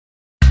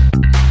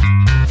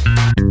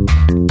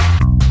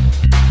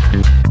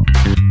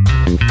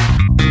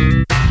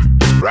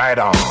right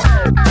on.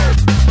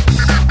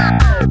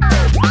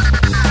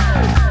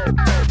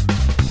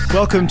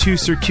 Welcome to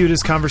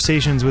Circuitous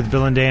Conversations with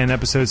Bill and Dan,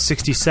 episode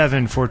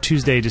 67 for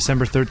Tuesday,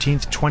 December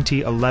 13th,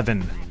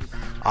 2011.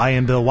 I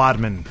am Bill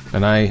Wadman.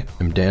 And I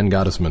am Dan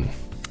Gottesman.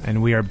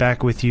 And we are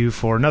back with you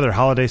for another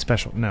holiday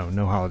special.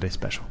 No holiday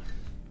special.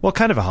 Well,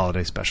 kind of a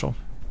holiday special.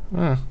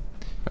 I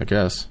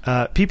guess.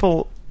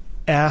 People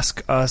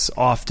ask us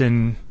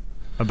often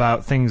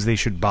about things they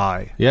should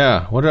buy.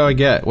 Yeah, what do I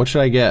get? What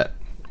should I get?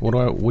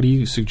 What do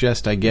you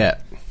suggest I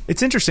get?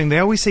 It's interesting. They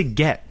always say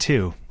get,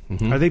 too.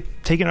 Mm-hmm. Are they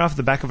taking it off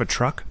the back of a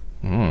truck?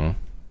 I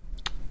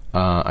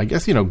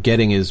guess,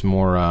 getting is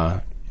more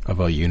of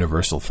a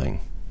universal thing.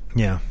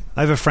 Yeah.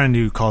 I have a friend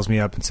who calls me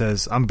up and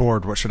says, I'm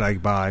bored, what should I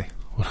buy?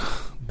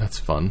 That's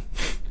fun.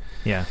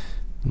 Yeah.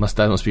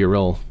 That must be a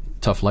real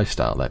tough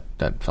lifestyle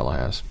that fella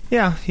has.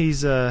 Yeah,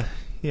 he's an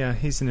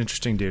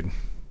interesting dude.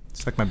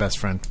 It's like my best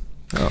friend.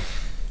 Oh.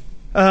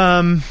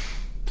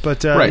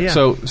 But right. Yeah.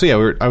 So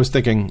yeah, I was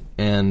thinking,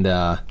 and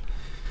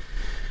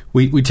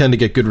we tend to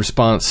get good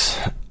response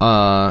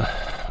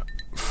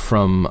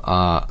from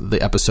the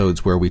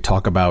episodes where we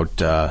talk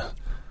about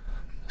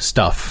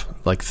stuff,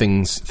 like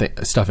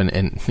stuff,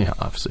 and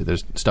obviously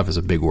there's stuff is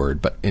a big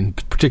word, but in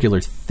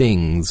particular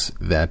things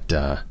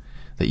that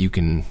you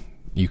can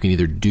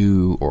either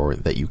do or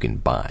that you can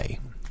buy.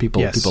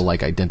 People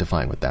like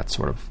identifying with that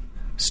sort of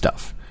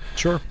stuff.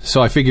 Sure.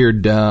 So I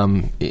figured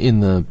in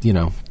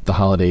the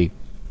holiday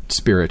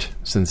spirit,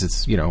 since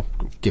it's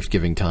gift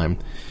giving time,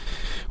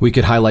 we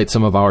could highlight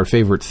some of our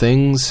favorite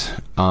things.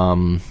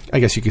 I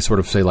guess you could sort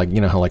of say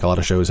how like a lot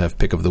of shows have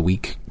pick of the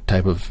week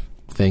type of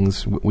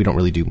things. We don't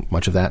really do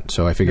much of that,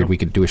 so I figured we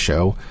could do a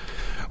show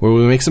where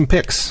we make some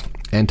picks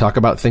and talk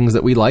about things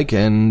that we like,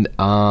 and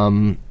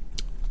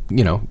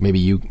maybe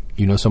you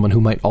know someone who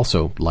might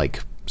also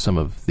like some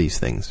of these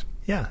things.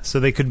 Yeah,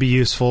 so they could be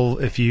useful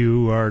if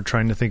you are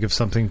trying to think of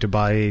something to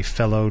buy a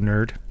fellow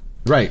nerd.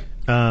 Right.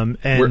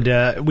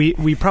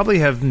 We probably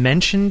have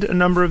mentioned a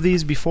number of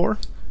these before.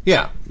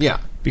 Yeah.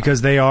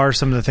 Because they are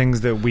some of the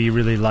things that we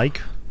really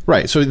like.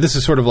 Right. So this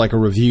is sort of like a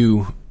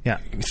review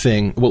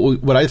thing.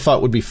 What I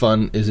thought would be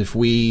fun is if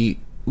we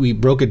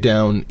broke it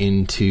down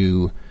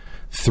into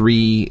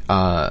three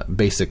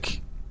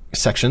basic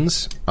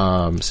sections.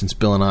 Since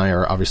Bill and I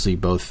are obviously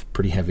both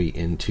pretty heavy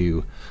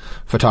into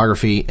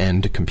photography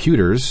and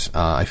computers,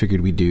 I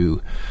figured we'd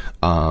each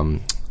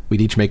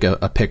make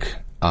a pick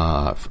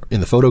in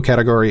the photo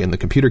category and the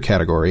computer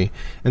category,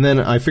 and then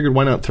I figured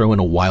why not throw in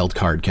a wild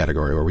card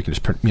category where we can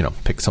just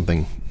pick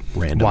something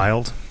random.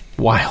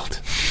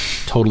 Wild,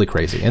 totally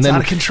crazy, and it's then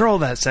out of control,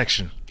 that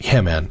section.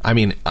 Yeah, man. I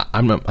mean,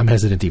 I'm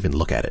hesitant to even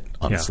look at it,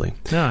 honestly.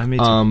 Yeah. No, me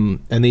too.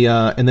 And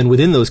then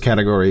within those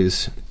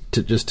categories,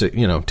 to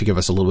give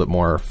us a little bit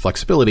more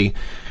flexibility,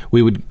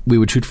 we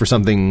would shoot for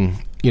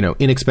something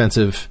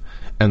inexpensive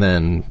and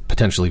then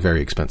potentially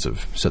very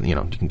expensive, so you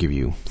can give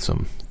you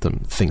some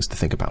things to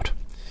think about.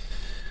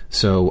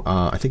 So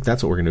I think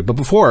that's what we're going to do. But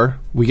before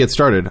we get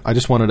started, I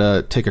just wanted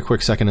to take a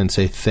quick second and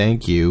say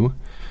thank you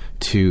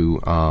to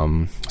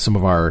some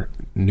of our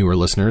newer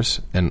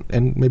listeners and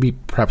maybe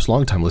perhaps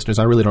longtime listeners.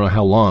 I really don't know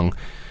how long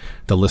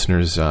the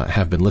listeners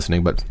have been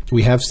listening, but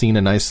we have seen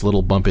a nice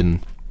little bump in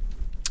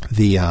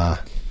the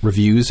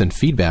reviews and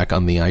feedback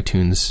on the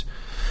iTunes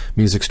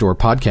Music Store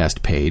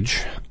podcast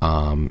page,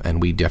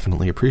 and we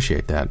definitely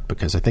appreciate that,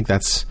 because I think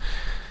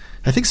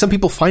some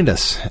people find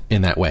us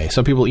in that way.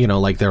 Some people,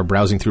 like they're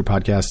browsing through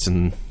podcasts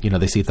and,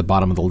 they see at the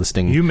bottom of the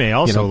listing. You may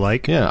also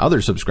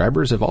other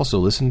subscribers have also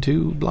listened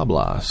to blah,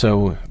 blah.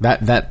 So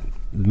that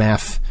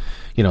math,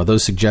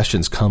 those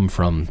suggestions come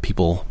from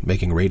people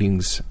making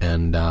ratings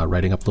and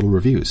writing up little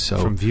reviews. So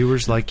from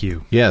viewers like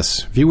you.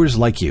 Yes, viewers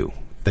like you.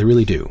 They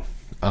really do.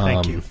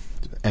 Thank you.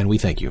 And we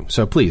thank you.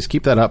 So please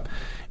keep that up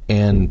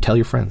and tell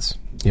your friends.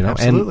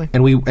 Absolutely.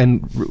 And we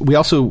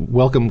also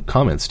welcome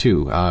comments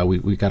too.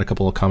 We got a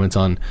couple of comments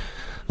on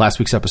last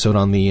week's episode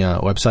on the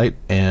website,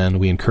 and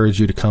we encourage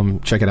you to come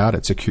check it out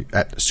at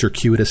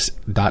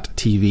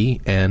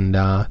circuitous.tv.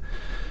 And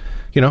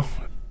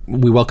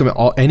we welcome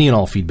any and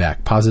all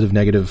feedback: positive,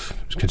 negative,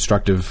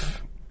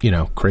 constructive,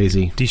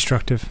 crazy,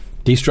 destructive.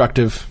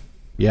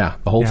 Yeah,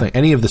 the whole thing.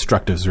 Any of the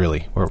structives,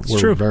 really. We're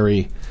true.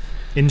 Very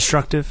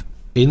instructive.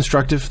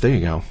 There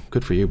you go.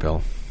 Good for you,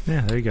 Bill.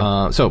 Yeah, there you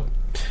go. So,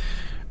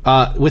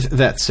 with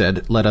that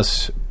said, let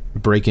us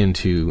break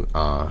into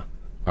our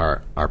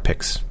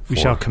picks. We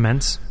shall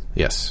commence.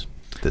 Yes,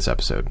 this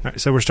episode. All right,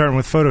 so we're starting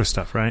with photo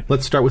stuff, right?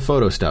 Let's start with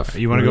photo stuff.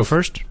 You want to go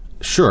first?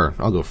 Sure,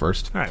 I'll go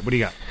first. All right, what do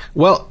you got?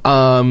 Well,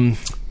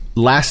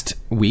 last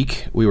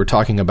week we were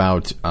talking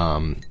about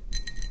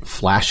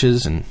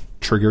flashes and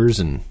triggers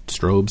and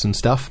strobes and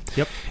stuff.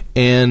 Yep.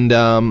 And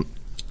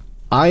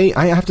I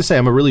have to say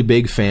I'm a really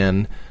big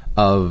fan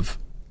of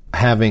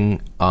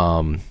having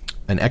an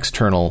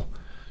external,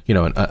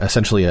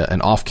 essentially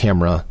an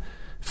off-camera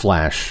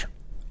flash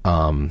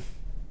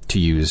to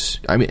use.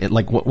 I mean,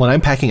 like when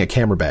I'm packing a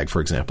camera bag,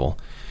 for example,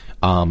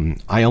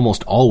 I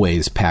almost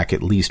always pack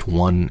at least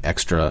one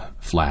extra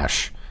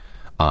flash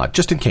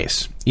just in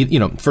case.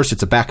 First,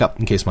 it's a backup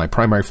in case my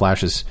primary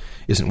flash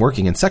isn't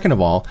working. And second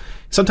of all,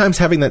 sometimes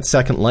having that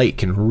second light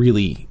can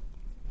really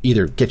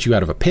either get you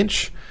out of a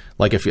pinch.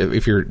 Like if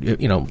you're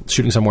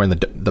shooting somewhere and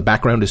the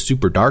background is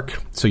super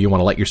dark, so you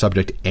want to light your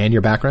subject and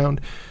your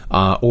background,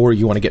 or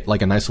you want to get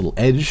like a nice little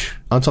edge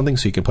on something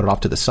so you can put it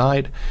off to the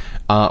side,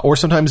 or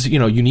sometimes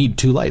you need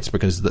two lights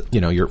because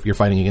you're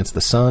fighting against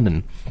the sun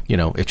and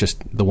it's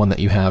just the one that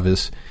you have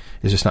is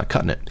just not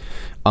cutting it.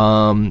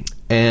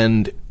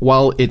 And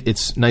while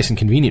it's nice and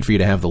convenient for you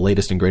to have the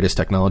latest and greatest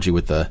technology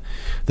with the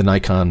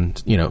Nikon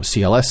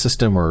CLS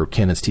system or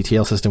Canon's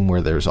TTL system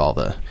where there's all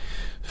the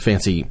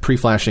fancy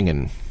pre-flashing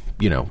and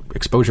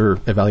exposure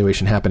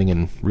evaluation happening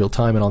in real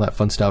time and all that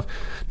fun stuff.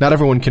 Not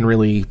everyone can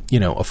really,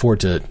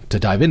 afford to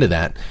dive into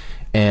that.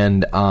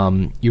 And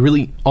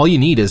all you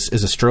need is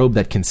a strobe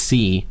that can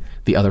see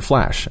the other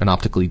flash, an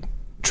optically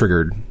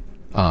triggered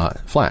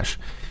flash.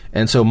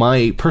 And so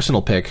my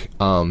personal pick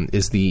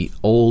is the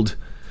old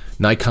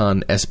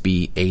Nikon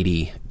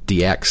SB80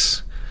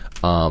 DX,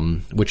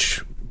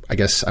 which I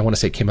guess I want to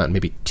say came out in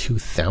maybe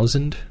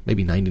 2000,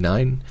 maybe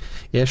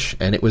 99-ish.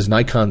 And it was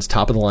Nikon's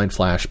top-of-the-line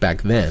flash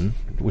back then,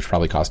 which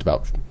probably cost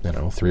about,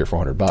 $300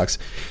 or $400.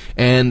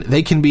 And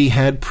they can be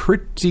had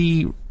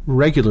pretty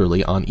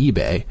regularly on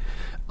eBay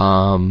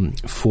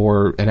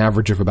for an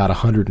average of about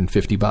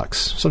 $150.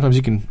 Sometimes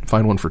you can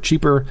find one for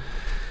cheaper,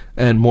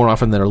 and more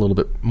often they're a little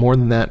bit more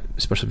than that,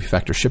 especially if you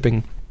factor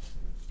shipping.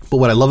 But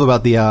what I love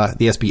about the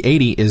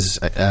SB80 is,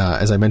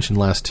 as I mentioned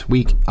last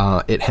week,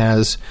 it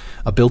has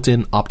a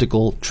built-in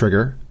optical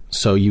trigger.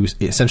 So you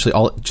essentially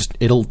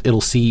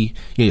it'll see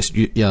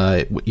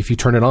if you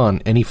turn it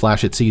on, any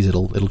flash it sees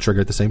it'll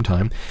trigger at the same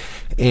time,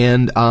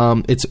 and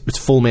it's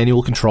full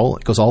manual control.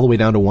 It goes all the way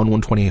down to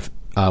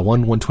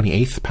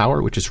 1/128th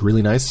power, which is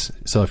really nice.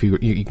 So if you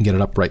can get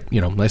it up right,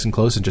 nice and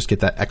close, and just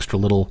get that extra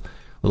little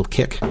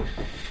kick,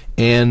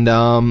 and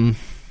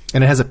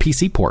it has a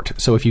PC port.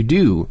 So if you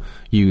do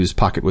use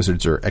Pocket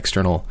Wizards or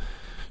external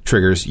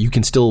triggers, you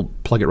can still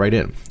plug it right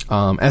in.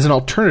 As an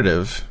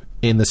alternative,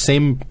 in the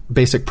same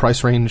basic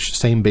price range,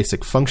 same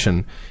basic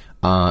function,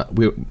 I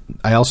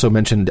also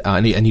mentioned,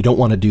 and you don't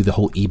want to do the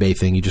whole eBay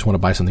thing. You just want to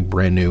buy something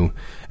brand new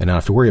and not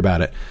have to worry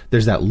about it.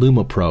 There's that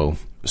LumaPro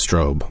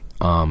strobe.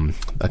 I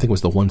think it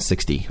was the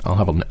 160. I'll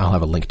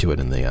have a link to it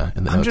in the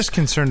notes. I'm just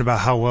concerned about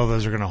how well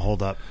those are going to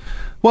hold up.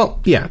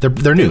 Well, yeah,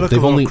 they're new.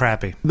 They've only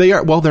crappy. They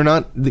are. Well, they're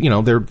not.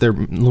 They're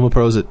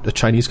LumaPro is a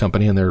Chinese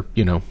company, and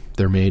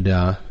they're made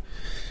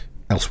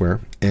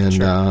elsewhere. And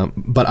sure.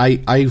 But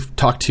I've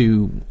talked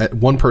to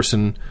one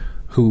person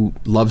who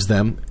loves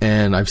them,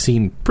 and I've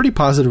seen pretty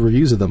positive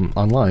reviews of them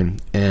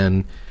online.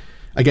 And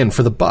again,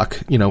 for the buck,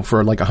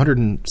 for like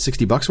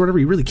 $160 or whatever,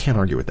 you really can't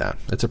argue with that.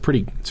 It's a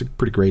pretty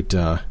great.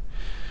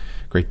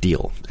 Great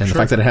deal. And sure. The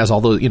fact that it has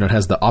all those, it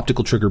has the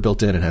optical trigger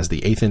built in, it has the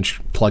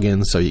 1/8"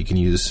 plug-in, so you can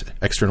use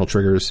external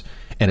triggers,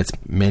 and it's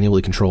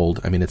manually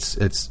controlled. I mean, it's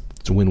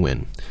a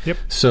win-win. Yep.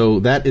 So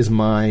that is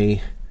my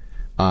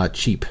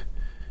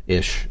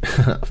cheap-ish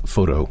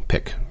photo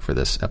pick for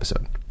this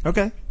episode.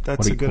 Okay,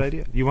 that's a good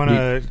idea. You want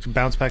to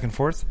bounce back and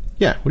forth?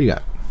 Yeah. What do you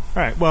got?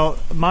 All right. Well,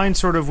 mine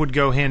sort of would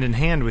go hand in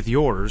hand with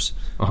yours.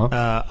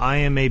 Uh-huh. I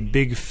am a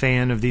big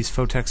fan of these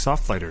Photex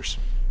soft lighters.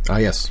 Ah,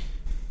 yes.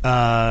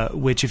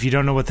 Which, if you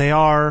don't know what they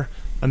are,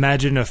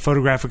 imagine a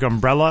photographic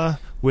umbrella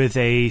with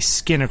a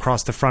skin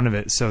across the front of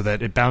it, so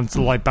that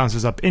the light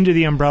bounces up into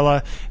the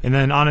umbrella, and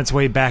then on its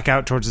way back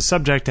out towards the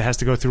subject, it has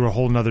to go through a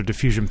whole nother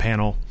diffusion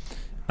panel.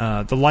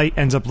 The light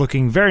ends up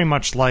looking very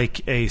much like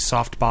a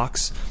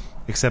softbox,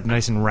 except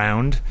nice and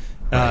round.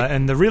 Right.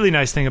 And the really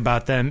nice thing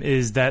about them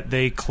is that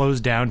they close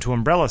down to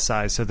umbrella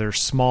size, so they're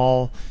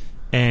small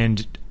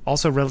and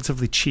also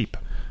relatively cheap.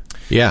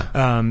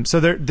 Yeah. So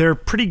they're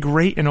pretty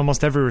great in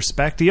almost every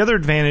respect. The other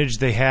advantage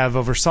they have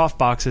over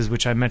softboxes,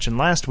 which I mentioned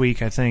last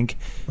week, I think,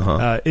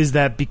 is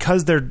that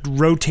because they're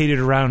rotated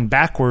around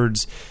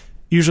backwards,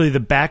 usually the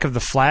back of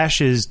the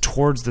flash is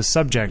towards the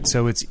subject,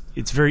 so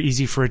it's very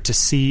easy for it to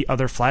see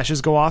other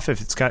flashes go off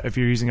if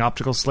you're using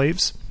optical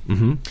slaves.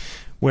 Mm-hmm.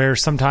 Where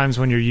sometimes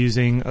when you're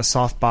using a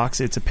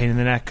softbox, it's a pain in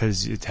the neck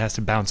because it has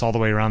to bounce all the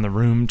way around the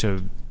room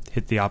to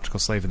hit the optical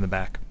slave in the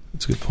back.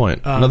 That's a good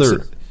point.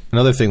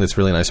 Another thing that's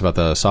really nice about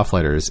the soft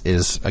lighters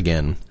is,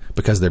 again,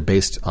 because they're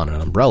based on an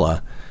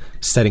umbrella,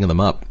 setting them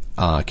up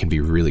can be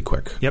really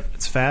quick. Yep,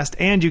 it's fast.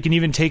 And you can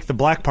even take the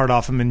black part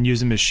off them and use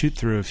them as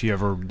shoot-through if you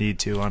ever need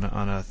to on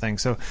a thing.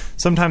 So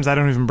sometimes I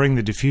don't even bring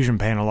the diffusion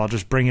panel. I'll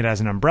just bring it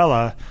as an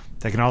umbrella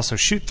that can also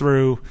shoot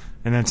through,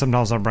 and then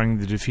sometimes I'll bring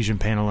the diffusion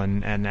panel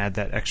and add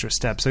that extra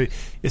step. So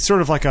it's sort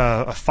of like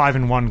a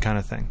 5-in-1 kind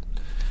of thing.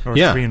 Or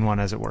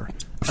 3-in-1, as it were.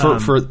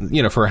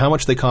 For how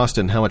much they cost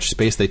and how much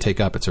space they take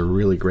up, it's a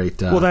really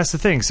great. Well, that's the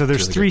thing. So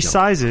there's really 3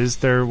 sizes.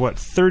 They're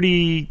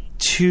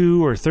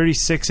 32 or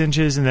 36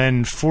 inches, and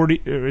then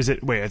 40. Or is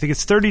it? Wait, I think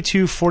it's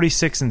 32,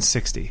 46, and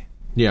 60.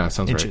 Yeah,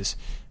 sounds inches.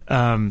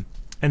 Right.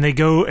 And they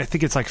go. I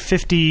think it's like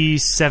 $50,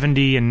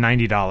 $70, and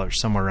 $90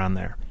 somewhere around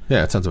there.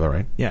 Yeah, it sounds about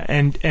right. Yeah,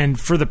 and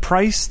for the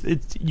price,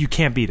 you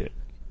can't beat it.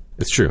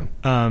 It's true.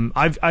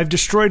 I've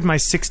destroyed my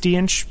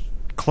 60-inch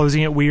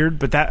closing it weird,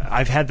 but that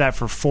I've had that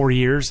for 4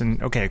 years,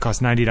 and okay, it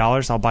costs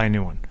 $90. I'll buy a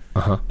new one.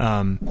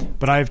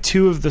 But I have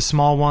 2 of the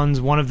small ones,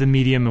 1 of the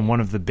medium, and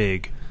 1 of the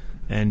big,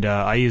 and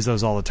I use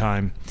those all the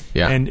time.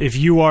 Yeah. And if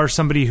you are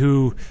somebody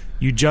who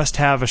you just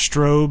have a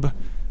strobe,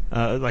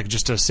 like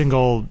just a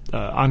single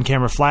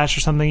on-camera flash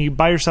or something, you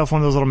buy yourself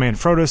one of those little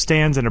Manfrotto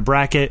stands and a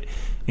bracket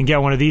and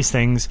get one of these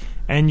things,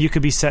 and you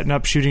could be setting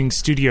up shooting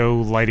studio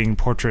lighting,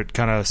 portrait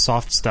kind of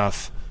soft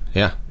stuff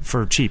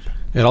for cheap.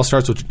 It all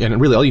starts with, and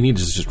really all you need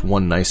is just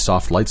one nice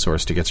soft light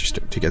source to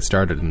get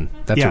started, and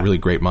that's a really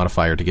great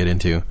modifier to get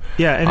into.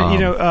 Yeah, and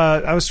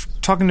I was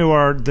talking to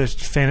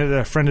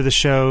the friend of the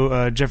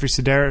show, Jeffrey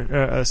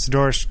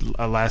Sidoris,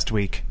 last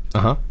week,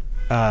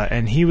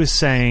 and he was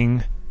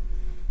saying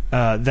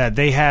that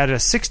they had a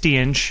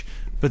 60-inch,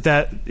 but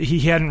that he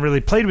hadn't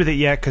really played with it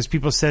yet because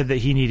people said that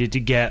he needed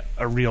to get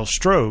a real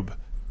strobe.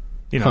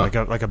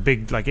 Like a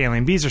big, like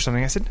Alien Bees or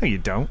something. I said, no, you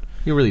don't.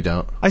 You really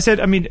don't. I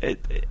said, I mean,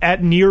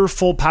 at near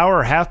full power,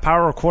 or half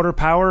power, or quarter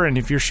power, and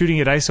if you're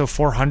shooting at ISO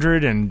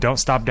 400 and don't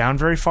stop down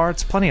very far,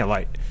 it's plenty of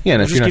light. Yeah,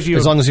 and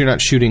as long as you're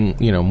not shooting,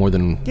 more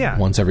than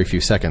once every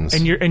few seconds,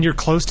 and you're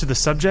close to the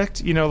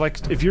subject,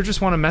 like if you just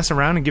want to mess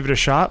around and give it a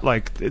shot,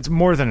 like it's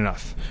more than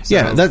enough. So,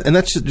 yeah,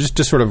 that's just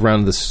to sort of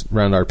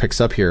round our picks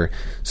up here.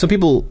 Some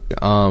people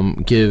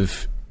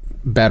give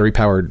battery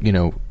powered,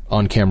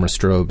 on-camera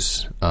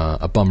strobes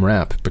a bum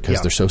rap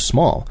because they're so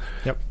small.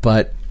 Yep.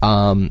 But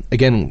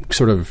again,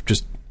 sort of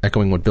just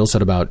echoing what Bill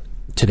said about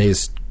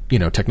today's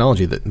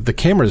technology, the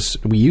cameras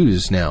we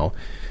use now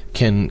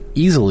can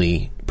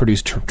easily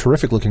produce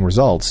terrific looking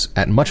results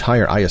at much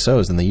higher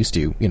ISOs than they used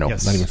to,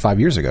 not even 5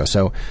 years ago.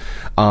 So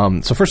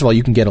first of all,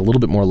 you can get a little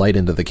bit more light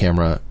into the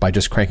camera by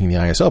just cranking the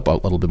ISO up a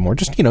little bit more,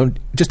 just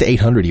to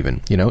 800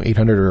 even,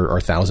 800 or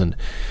 1000.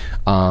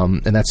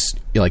 And that's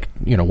like,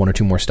 1 or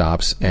 2 more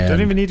stops. And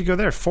don't even need to go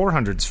there.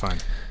 400's fine.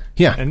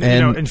 Yeah, and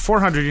in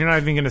 400, you're not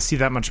even going to see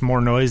that much more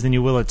noise than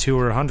you will at 2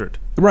 or 100.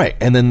 Right,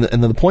 and then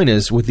the point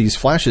is with these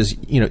flashes,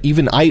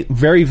 even I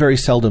very, very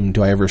seldom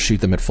do I ever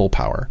shoot them at full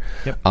power.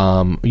 Yep.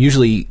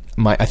 Usually,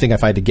 I think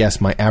if I had to guess,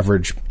 my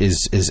average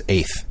is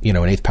eighth, an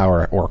eighth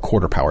power or a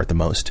quarter power at the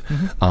most.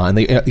 Mm-hmm. And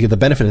the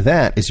benefit of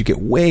that is you get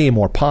way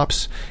more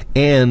pops,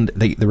 and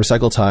the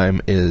recycle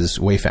time is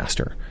way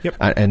faster. Yep.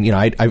 And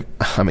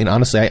I mean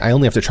honestly, I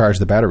only have to charge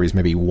the batteries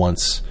maybe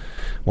once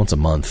a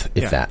month,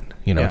 if that.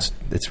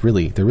 It's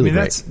really they're really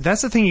great.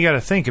 That's the thing you got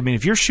to think. I mean,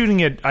 if you're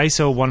shooting at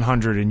ISO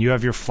 100 and you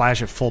have your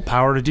flash at full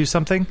power to do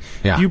something,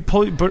 you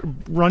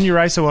run your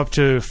ISO up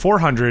to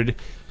 400.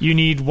 You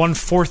need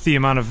 1/4 the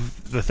amount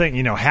of the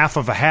thing. Half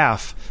of a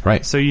half.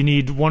 Right. So you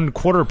need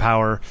 1/4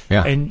 power.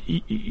 Yeah. And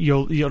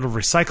you'll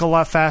recycle a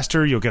lot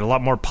faster. You'll get a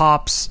lot more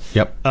pops.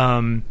 Yep.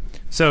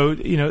 So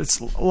it's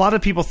a lot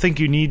of people think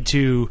you need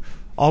to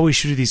always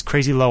shoot at these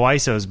crazy low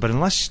ISOs, but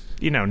unless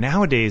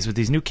nowadays with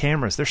these new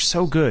cameras, they're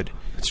so good.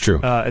 It's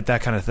true at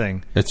that kind of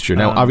thing. It's true.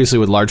 Now, obviously,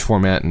 with large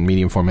format and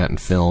medium format and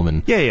film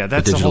and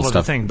that's a whole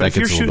other thing. But if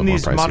you're shooting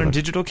these modern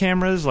digital digital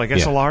cameras like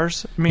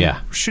SLRs, I mean,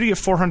 shooting at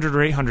 400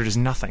 or 800 is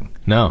nothing.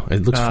 No,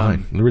 it looks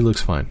fine. It really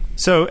looks fine.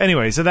 So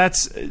anyway,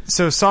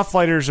 so soft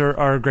lighters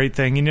are a great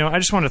thing. I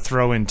just want to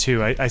throw in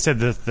too. I said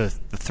the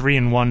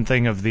 3-in-1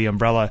 thing of the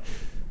umbrella.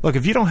 Look,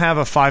 if you don't have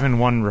a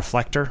 5-in-1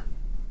 reflector.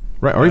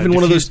 Right, or even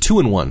one of those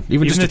 2-in-1,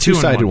 even just a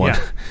 2-sided one. Yeah.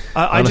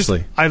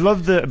 Honestly, I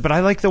love but I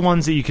like the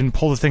ones that you can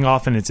pull the thing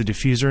off and it's a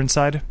diffuser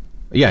inside.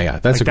 Yeah,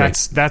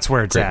 that's that's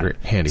where it's at. Great,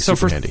 handy, so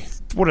super handy.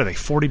 What are they?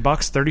 $40,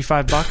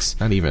 $35?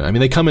 Not even. I mean,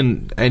 they come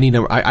in any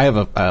number. I have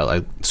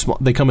a small.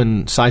 They come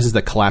in sizes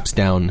that collapse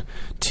down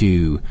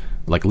to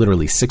like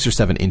literally 6 or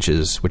 7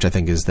 inches, which I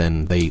think is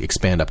then they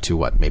expand up to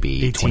what,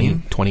 maybe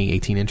 18?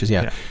 18 inches,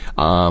 yeah.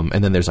 And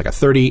then there's like a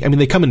 30. I mean,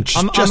 they come in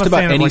just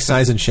about any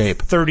size and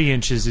shape. 30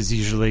 inches is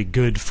usually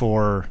good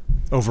for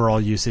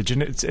overall usage,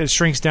 and it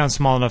shrinks down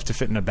small enough to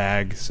fit in a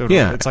bag. So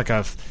it's like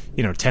a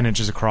 10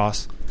 inches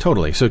across.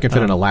 Totally. So it can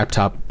fit in a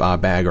laptop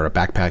bag or a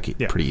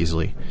backpack pretty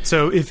easily.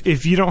 So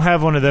if you don't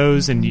have one of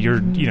those and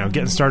you're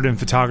getting started in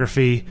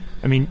photography,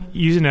 I mean,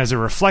 using it as a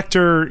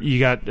reflector, you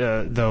got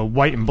the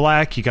white and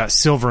black, you got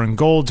silver and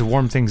gold to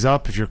warm things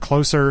up if you're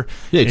closer.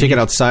 Yeah, you take it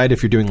outside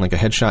if you're doing like a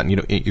headshot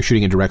and you're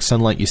shooting in direct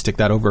sunlight. You stick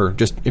that over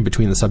just in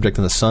between the subject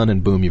and the sun,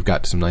 and boom, you've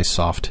got some nice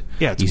soft,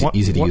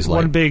 easy to use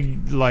light. One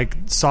big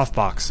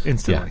softbox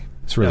instantly.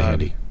 Yeah, it's really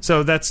handy.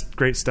 So that's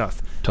great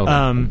stuff.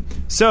 Totally.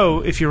 So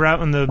if you're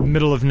out in the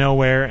middle of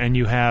nowhere and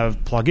you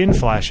have plug-in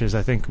flashes,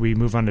 I think we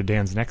move on to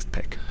Dan's next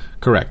pick.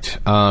 Correct.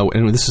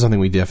 And this is something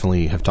we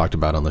definitely have talked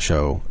about on the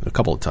show a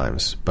couple of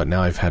times, but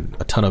now I've had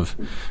a ton of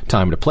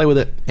time to play with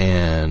it,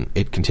 and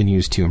it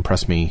continues to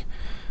impress me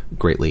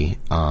greatly.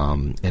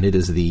 And it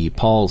is the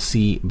Paul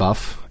C.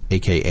 Buff,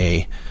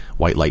 a.k.a.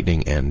 White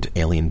Lightning and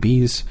Alien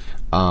Bees,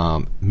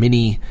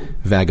 Mini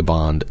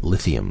Vagabond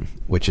Lithium,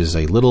 which is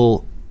a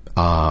little...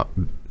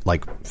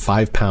 like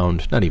 5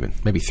 pound, not even,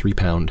 maybe 3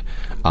 pound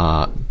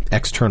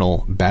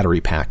external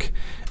battery pack,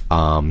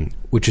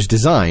 which is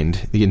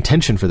designed, the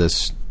intention for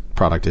this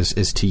product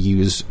is to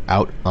use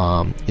out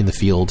in the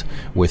field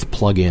with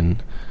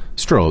plug-in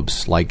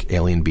strobes like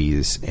Alien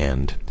Bees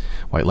and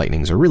white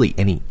lightnings, or really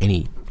any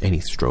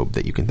strobe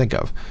that you can think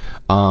of.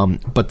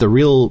 But the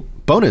real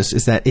bonus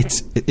is that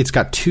it's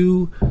got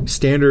two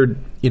standard,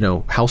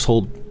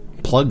 household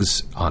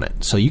plugs on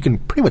it, so you can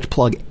pretty much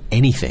plug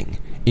anything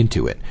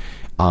into it.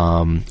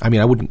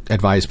 I wouldn't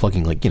advise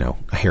plugging a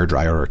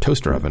hairdryer or a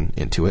toaster oven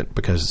into it,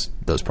 because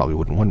those probably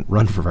wouldn't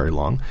run for very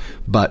long.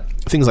 But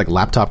things like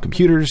laptop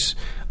computers,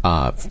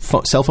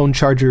 cell phone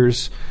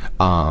chargers,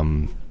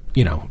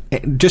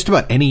 just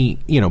about any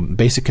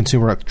basic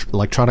consumer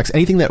electronics,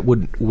 anything that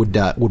would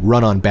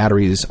run on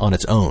batteries on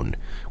its own,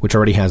 which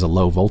already has a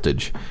low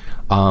voltage.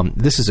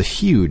 This is a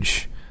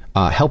huge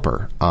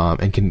helper,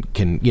 and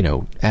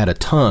can add a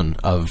ton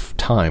of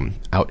time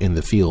out in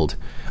the field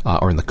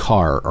or in the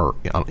car, or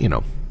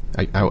you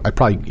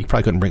probably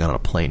couldn't bring it on a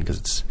plane,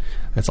 because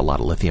that's a lot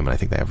of lithium, and I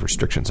think they have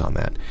restrictions on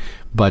that.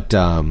 But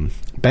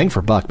bang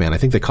for buck, man. I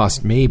think they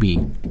cost maybe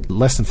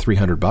less than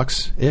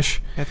 $300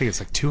 ish. I think it's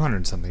like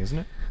 200 something, isn't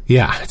it?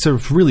 Yeah, it's a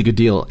really good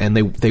deal, and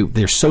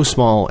they're so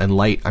small and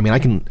light. I mean,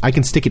 I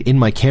can stick it in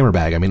my camera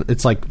bag. I mean,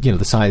 it's like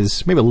the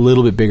size, maybe a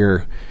little bit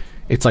bigger.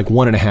 It's like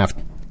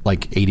 1.5,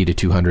 like 80 to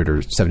 200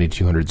 or 70 to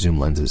 200 zoom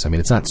lenses. I mean,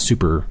 it's not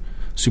super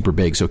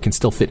big, so it can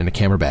still fit in a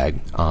camera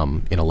bag,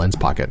 in a lens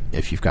pocket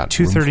if you've got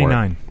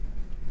 $239.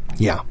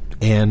 Yeah,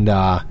 and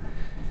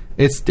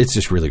it's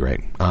just really great.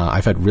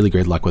 I've had really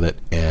great luck with it.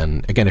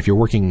 And again, if you're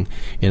working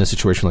in a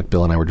situation like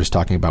Bill and I were just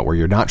talking about, where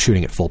you're not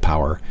shooting at full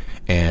power,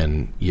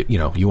 and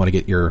you want to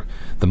get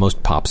the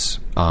most pops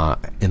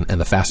and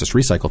the fastest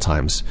recycle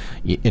times,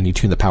 and you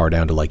tune the power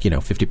down to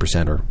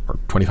 50% or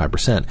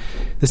 25%,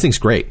 this thing's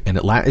great. And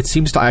it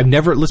seems to,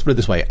 let's put it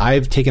this way,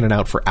 I've taken it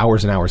out for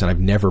hours and hours, and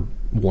I've never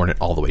worn it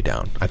all the way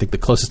down. I think the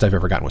closest I've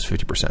ever gotten was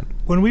 50%.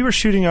 When we were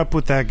shooting up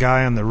with that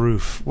guy on the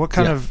roof, what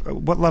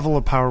level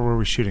of power were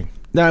we shooting?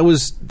 We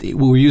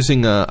were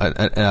using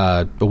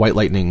a White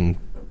Lightning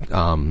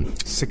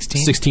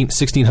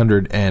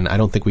 1600, and I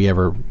don't think we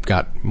ever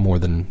got more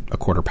than a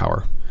quarter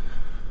power.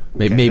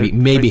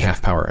 Maybe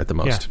half power at the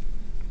most. Yeah.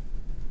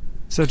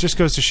 So it just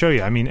goes to show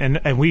you. I mean,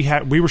 and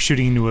we were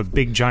shooting into a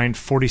big giant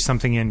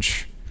 40-something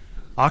inch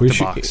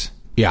octabox.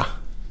 Yeah.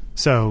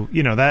 So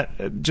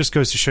that just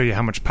goes to show you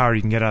how much power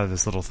you can get out of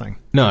this little thing.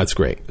 No, it's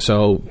great.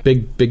 So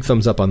big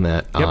thumbs up on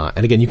that. Yep.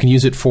 And again, you can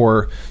use it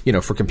for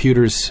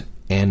computers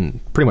and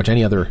pretty much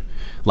any other,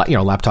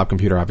 laptop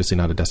computer. Obviously,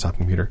 not a desktop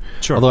computer.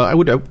 Sure. Although I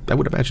would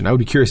imagine, I would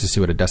be curious to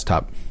see what a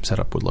desktop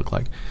setup would look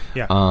like.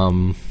 Yeah.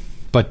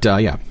 But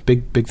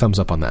big thumbs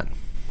up on that.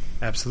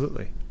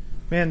 Absolutely,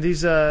 man.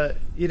 These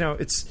you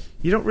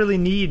don't really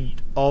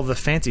need all the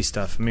fancy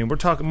stuff. I mean, we're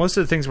talking, most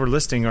of the things we're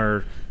listing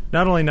are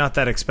not only not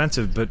that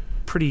expensive, but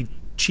pretty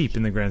cheap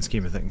in the grand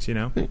scheme of things.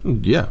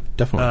 Yeah,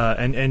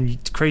 definitely.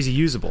 And crazy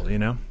usable.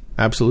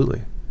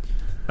 Absolutely.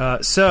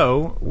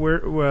 So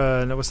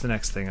what's the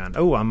next thing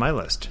on my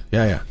list?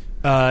 Yeah.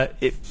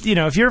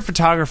 If you're a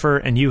photographer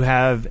and you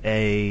have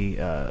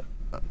a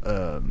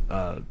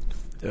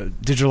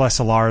digital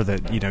SLR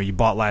that you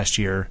bought last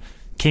year,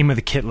 came with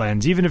a kit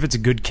lens, even if it's a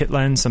good kit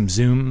lens, some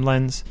zoom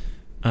lens,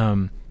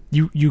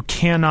 you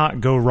cannot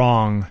go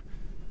wrong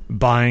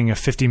buying a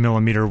 50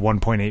 millimeter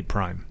 1.8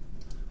 prime.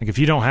 Like, if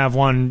you don't have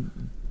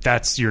one,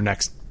 that's your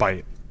next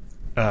bite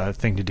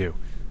thing to do.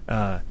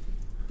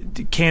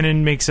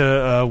 Canon makes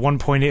a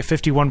 1.8,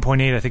 50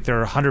 1.8. I think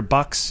they're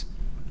 $100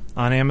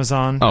 on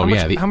Amazon. Oh,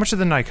 how much are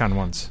the Nikon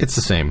ones? It's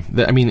the same.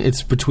 I mean,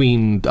 it's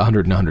between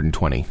 100 and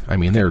 120. I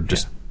mean, they're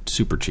just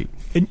super cheap.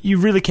 And you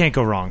really can't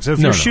go wrong. So if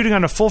you're shooting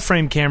on a full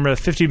frame camera,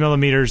 50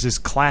 millimeters is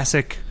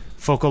classic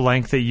focal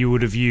length that you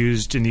would have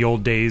used in the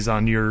old days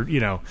on your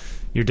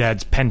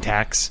dad's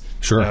Pentax,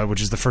 sure,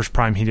 which is the first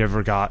prime he'd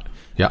ever got.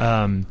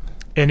 Yeah.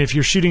 And if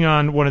you're shooting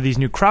on one of these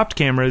new cropped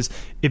cameras,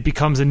 it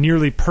becomes a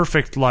nearly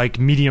perfect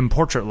medium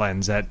portrait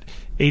lens at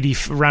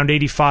around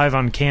 85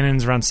 on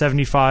Canons, around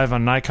 75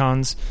 on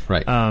Nikons.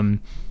 Right.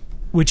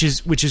 Which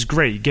is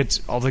great. You get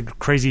all the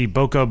crazy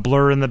bokeh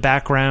blur in the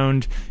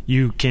background.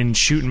 You can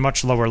shoot in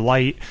much lower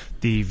light.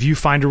 The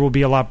viewfinder will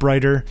be a lot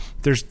brighter.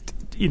 There's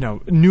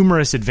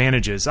numerous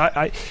advantages.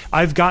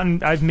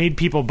 I've made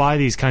people buy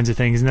these kinds of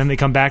things, and then they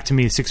come back to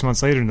me 6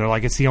 months later and they're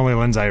like, it's the only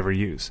lens I ever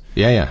use.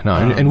 Yeah. No,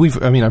 and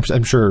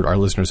I'm sure our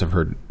listeners have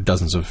heard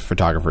dozens of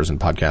photographers and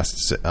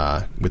podcasts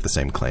with the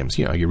same claims.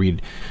 You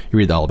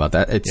read all about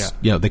that. It's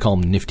they call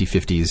them nifty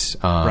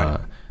 50s. Right.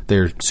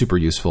 They're super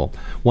useful.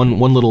 One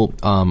little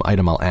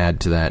item I'll add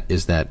to that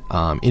is that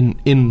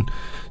in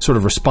sort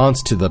of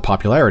response to the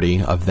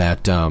popularity of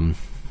that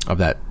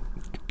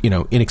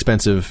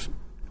inexpensive,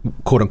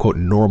 quote unquote,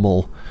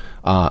 normal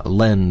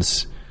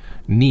lens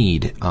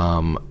need,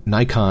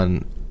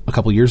 Nikon a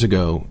couple years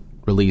ago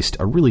released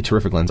a really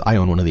terrific lens. I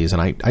own one of these,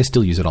 and I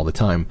still use it all the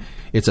time.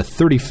 It's a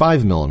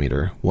 35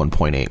 millimeter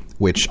 1.8,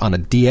 which on a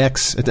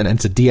DX, and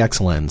it's a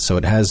DX lens, so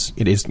it is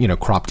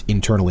cropped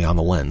internally on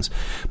the lens,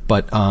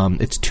 but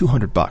it's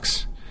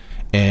 $200,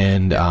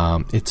 and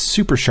it's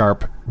super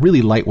sharp,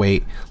 really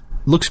lightweight,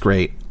 looks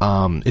great. It's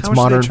How much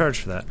modern. do they charge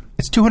for that?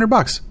 It's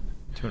 $200.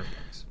 $200.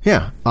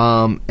 Yeah,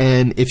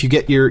 and if you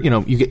get you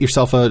get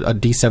yourself a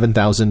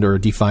D7000 or a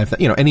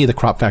D5, any of the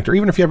crop factor,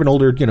 even if you have an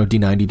older,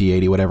 D90,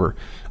 D80, whatever,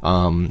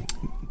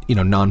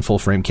 non full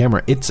frame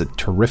camera, it's a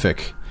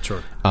terrific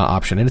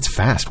option, and it's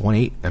fast.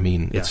 1.8. I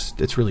mean,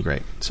 it's really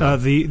great. So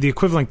the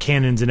equivalent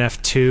Canon's an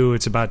f2.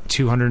 It's about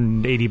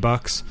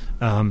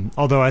 $280.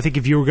 Although I think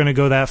if you were going to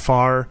go that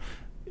far,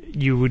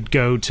 you would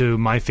go to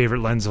my favorite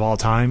lens of all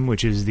time,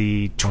 which is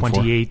the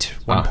 28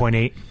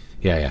 1.8.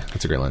 Yeah,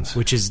 that's a great lens.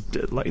 Which is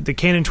like the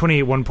Canon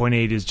 28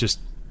 1.8 is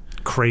just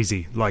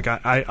crazy. Like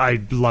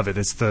I love it.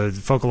 It's the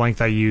focal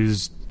length I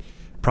use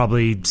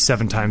probably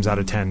 7 times out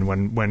of 10.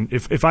 When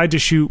if I had to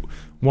shoot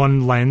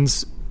one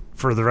lens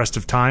for the rest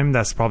of time,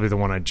 that's probably the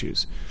one I'd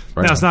choose.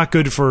 Right. Now it's not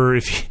good for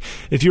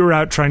if you were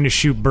out trying to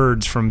shoot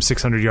birds from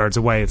 600 yards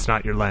away. It's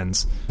not your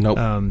lens. Nope.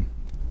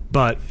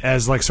 But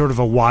as like sort of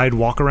a wide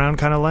walk around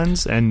kind of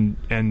lens, and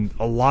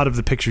a lot of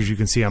the pictures you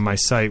can see on my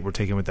site were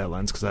taken with that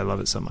lens because I love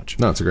it so much.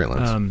 No, it's a great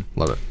lens.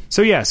 Love it.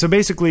 So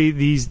basically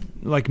these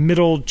like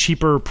middle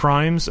cheaper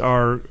primes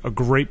are a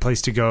great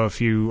place to go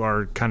if you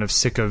are kind of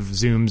sick of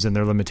zooms and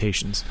their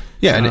limitations.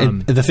 Yeah,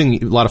 and the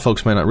thing a lot of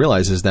folks might not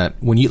realize is that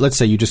when let's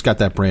say you just got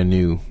that brand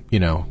new,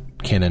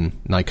 Canon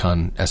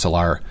Nikon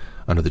SLR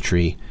under the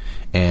tree,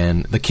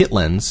 and the kit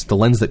lens, the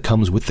lens that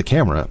comes with the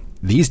camera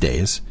these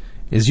days,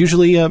 is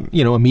usually a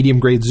medium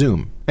grade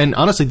zoom. And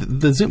honestly,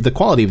 the zoom, the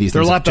quality of these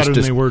they're things a lot better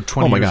than they were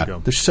 20 years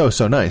ago. They're so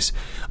nice.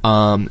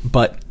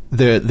 But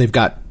they've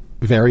got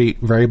very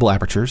variable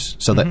apertures,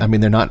 so that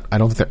they're not. I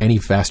don't think they're any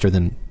faster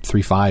than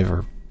 3.5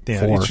 or 4.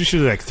 It's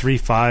usually like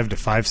 3.5 to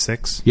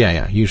 5.6.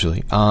 Yeah,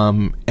 usually.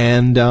 And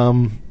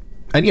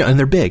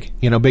they're big,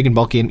 big and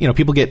bulky, and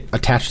people get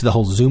attached to the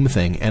whole zoom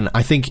thing. And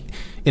I think,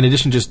 in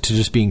addition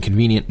to being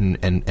convenient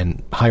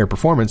and higher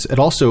performance, it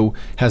also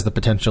has the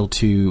potential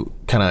to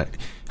kind of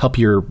help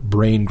your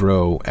brain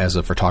grow as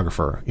a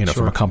photographer,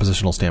 from a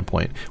compositional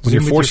standpoint. When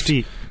Zoom you're forced, with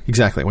your feet.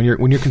 Exactly, when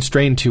you're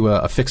constrained to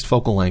a fixed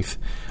focal length,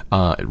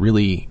 it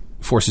really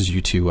forces you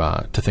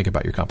to think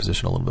about your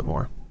composition a little bit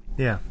more.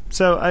 Yeah.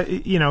 So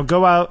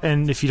go out,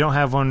 and if you don't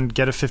have one,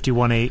 get a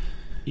 51.8.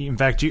 In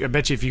fact, I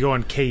bet you if you go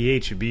on KEH,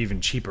 it'd be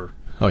even cheaper.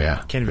 Oh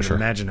yeah, can't even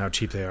imagine how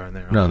cheap they are in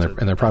there. No,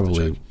 they're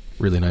probably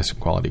really nice in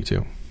quality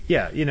too.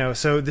 Yeah,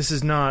 so this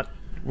is not.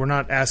 We're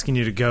not asking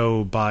you to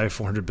go buy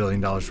 $400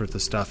 billion worth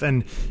of stuff.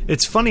 And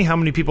it's funny how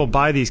many people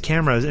buy these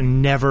cameras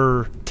and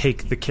never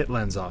take the kit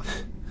lens off.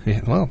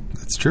 Yeah, well,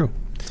 that's true.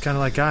 It's kind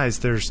of like, guys,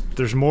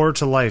 there's more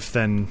to life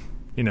than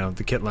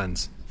the kit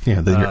lens.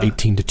 Yeah, than your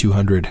 18 to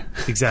 200.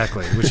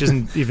 Exactly, which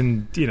isn't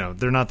even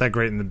they're not that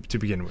great to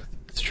begin with.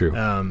 It's true.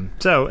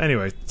 So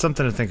anyway,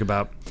 something to think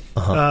about.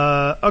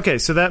 Okay,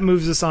 so that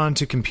moves us on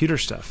to computer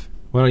stuff.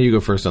 Why don't you go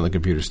first on the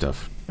computer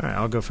stuff? All right,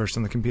 I'll go first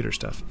on the computer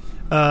stuff.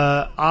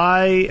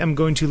 I am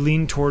going to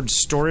lean towards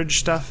storage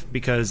stuff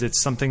because it's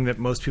something that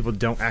most people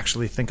don't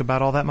actually think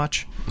about all that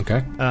much.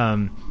 Okay.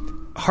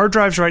 Hard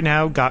drives right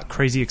now got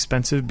crazy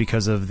expensive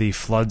because of the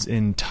floods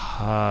in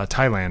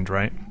Thailand,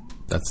 right?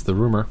 That's the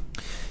rumor.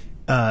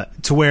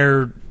 To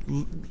where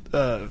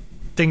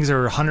things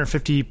are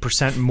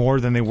 150% more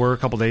than they were a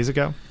couple days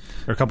ago,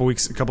 or a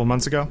couple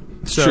months ago.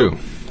 It's true.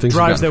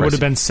 Drives that would have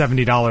been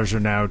 $70 are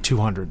now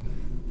 $200.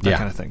 That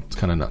kind of thing. It's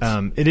kind of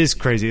nuts. It is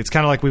crazy. It's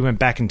kind of like we went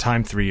back in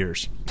time 3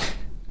 years.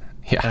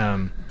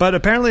 Yeah. But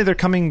apparently they're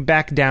coming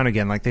back down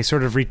again. Like they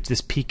sort of reached this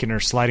peak and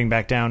are sliding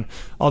back down.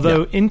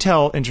 Although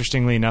Intel,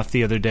 interestingly enough,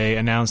 the other day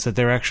announced that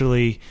they're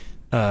actually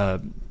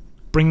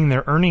bringing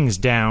their earnings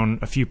down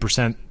a few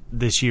percent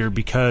this year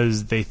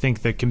because they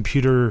think that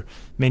computer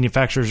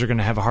manufacturers are going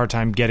to have a hard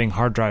time getting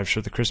hard drives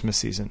for the Christmas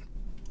season.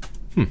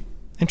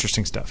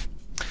 Interesting stuff.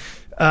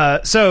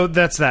 So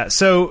that's that.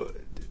 So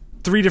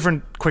 3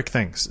 different quick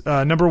things.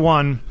 Number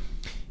 1,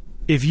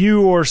 if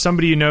you or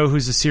somebody you know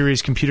who's a serious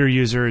computer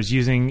user is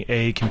using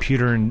a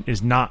computer and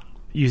is not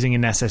using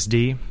an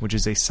SSD, which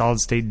is a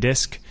solid-state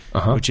disk,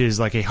 which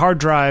is like a hard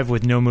drive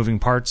with no moving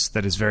parts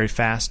that is very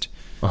fast,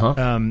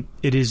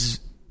 it is,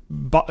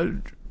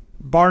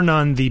 bar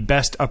none, the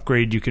best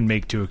upgrade you can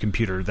make to a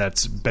computer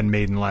that's been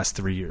made in the last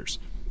 3 years.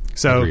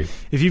 So Agreed.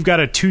 If you've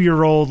got a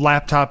 2-year-old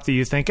laptop that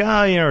you think, or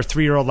a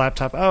 3-year-old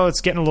laptop,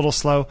 it's getting a little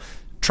slow,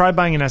 try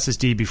buying an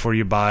SSD before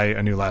you buy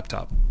a new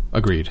laptop.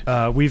 Agreed.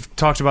 We've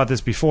talked about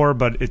this before,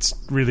 but it's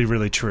really,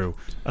 really true.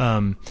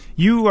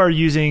 You are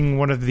using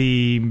one of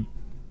the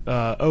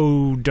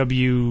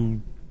OW...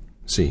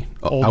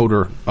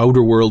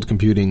 Outer World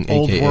Computing,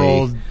 Old a.k.a.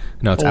 World...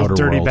 No, it's Old Outer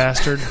Dirty World.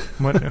 Bastard.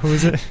 Who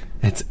is it?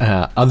 It's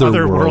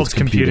Other World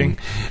Computing.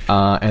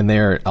 And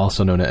they're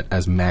also known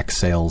as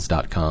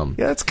MacSales.com.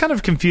 Yeah, it's kind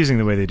of confusing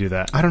the way they do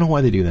that. I don't know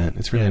why they do that.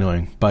 It's really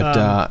annoying.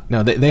 But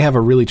no, they have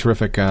a really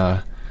terrific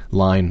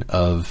line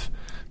of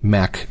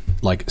Mac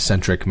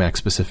centric, Mac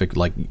specific,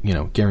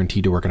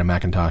 guaranteed to work on a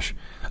Macintosh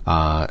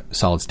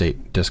solid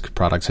state disk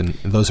products, and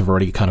those have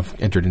already kind of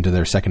entered into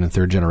their 2nd and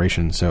 3rd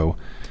generation. So,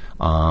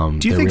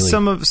 do you think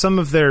some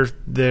of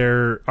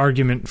their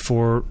argument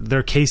for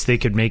their case they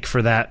could make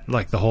for that,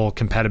 like the whole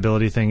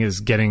compatibility thing, is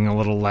getting a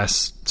little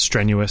less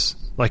strenuous?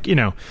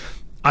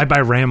 I buy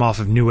RAM off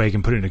of Newegg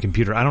and put it in a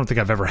computer. I don't think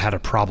I've ever had a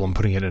problem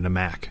putting it in a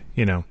Mac,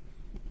 you know.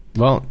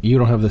 Well, you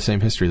don't have the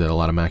same history that a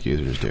lot of Mac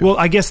users do. Well,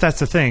 I guess that's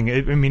the thing.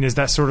 I mean, is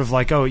that sort of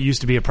like, oh, it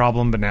used to be a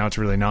problem, but now it's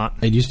really not?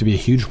 It used to be a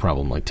huge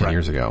problem like 10 Right.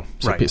 years ago.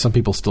 So Right. some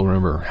people still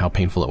remember how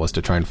painful it was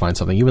to try and find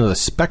something, even though the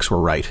specs were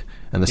right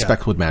and the Yeah.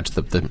 specs would match.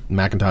 The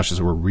Macintoshes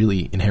were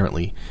really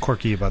inherently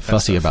Quirky about that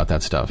fussy stuff. about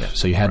that stuff. Yeah.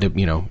 So you had to,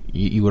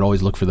 you would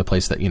always look for the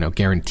place that,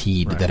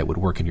 guaranteed Right. that it would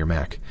work in your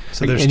Mac.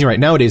 So and there's- you're right.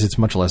 Nowadays, it's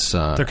much less...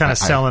 They're kind of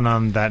selling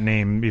on that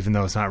name, even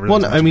though it's not really Well,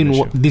 as much I of mean, an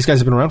issue. these guys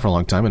have been around for a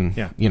long time, and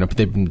Yeah. but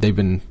they've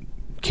been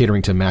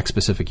catering to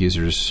Mac-specific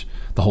users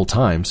the whole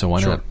time. So why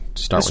Sure. not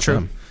start That's with true.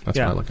 them? That's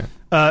Yeah. what I look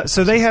at.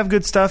 So they have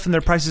good stuff, and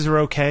their prices are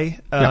okay.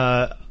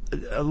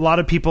 A lot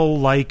of people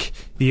like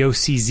the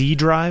OCZ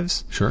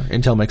drives. Sure,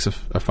 Intel makes a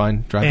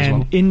fine drive as And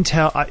well.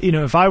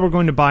 Intel, if I were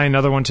going to buy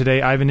another one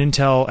today, I have an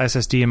Intel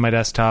SSD in my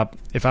desktop.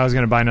 If I was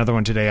going to buy another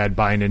one today, I'd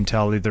buy an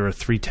Intel, either a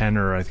 310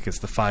 or I think it's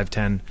the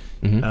 510.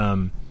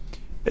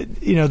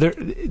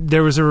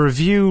 There was a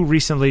review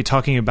recently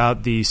talking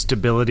about the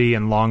stability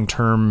and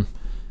long-term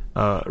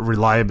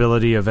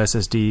reliability of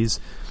SSDs.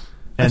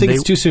 I think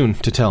it's too soon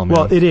to tell, man.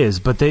 Well, it is,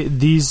 but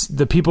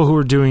the people who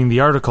were doing the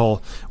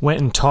article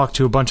went and talked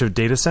to a bunch of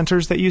data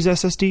centers that use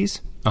SSDs.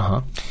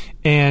 Uh-huh.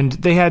 And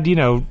they had,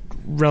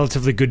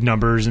 relatively good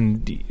numbers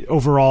and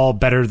overall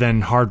better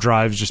than hard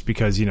drives just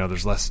because,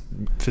 there's less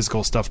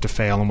physical stuff to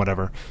fail and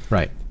whatever.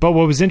 Right. But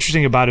what was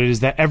interesting about it is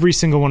that every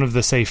single one of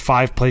the, say,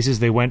 5 places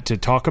they went to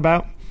talk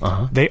about,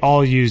 they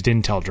all used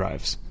Intel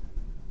drives.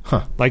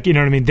 Huh. Like, you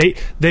know what I mean?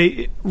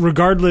 They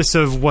regardless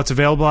of what's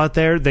available out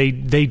there,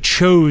 they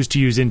chose to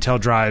use Intel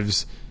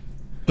drives,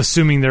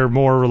 assuming they're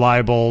more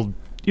reliable.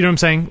 You know what I'm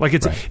saying? Like,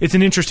 it's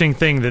an interesting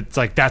thing that's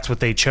like that's what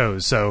they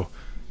chose. So,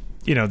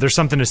 there's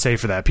something to say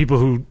for that. People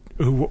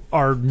who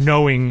are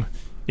knowing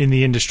in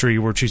the industry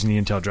were choosing the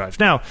Intel drives.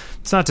 Now,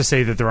 it's not to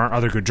say that there aren't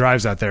other good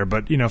drives out there,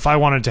 but if I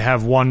wanted to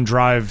have one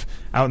drive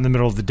out in the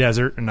middle of the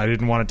desert and I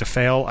didn't want it to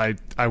fail,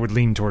 I would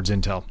lean towards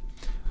Intel.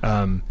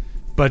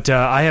 But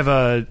I have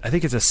I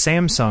think it's a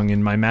Samsung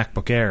in my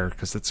MacBook Air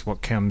because that's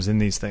what comes in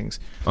these things.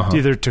 It's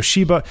either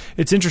Toshiba.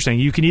 It's interesting.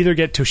 You can either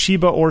get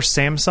Toshiba or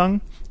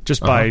Samsung just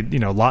by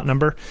lot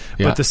number,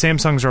 Yeah. but the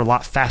Samsungs are a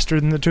lot faster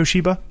than the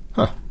Toshiba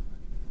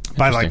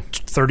by like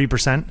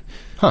 30%.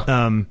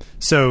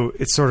 So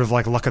it's sort of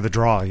like luck of the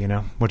draw, what you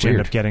end Weird.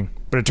 up getting.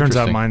 But it turns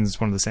out Interesting. mine's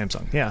one of the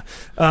Samsung. Yeah.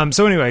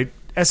 So anyway,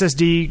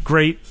 SSD,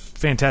 great,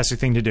 fantastic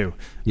thing to do.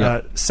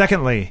 Yeah.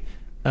 Secondly,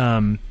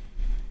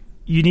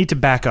 you need to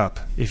back up.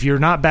 If you're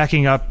not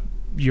backing up,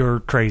 you're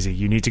crazy.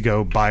 You need to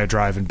go buy a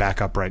drive and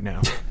back up right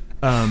now.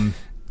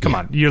 Come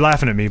on, you're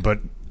laughing at me, but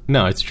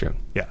No, it's true.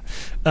 yeah.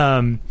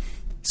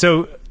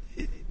 So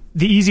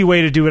the easy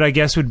way to do it, I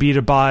guess, would be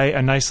to buy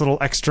a nice little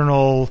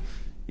external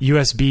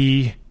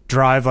USB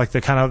drive, like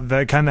the kind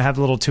that have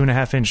the little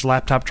 2.5-inch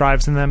laptop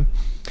drives in them.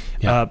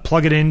 Yeah.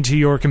 Plug it into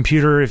your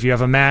computer if you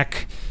have a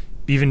Mac.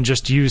 Even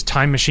just use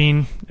Time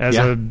Machine as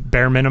Yeah. a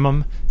bare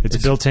minimum. It's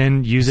built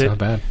in. Use it. Not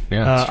bad.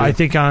 Yeah, it's true. I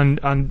think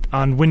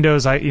on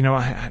Windows, I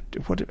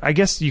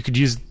guess you could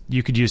use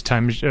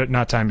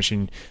not Time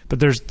Machine, but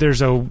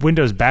there's a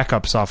Windows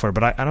backup software,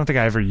 but I don't think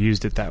I ever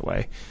used it that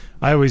way.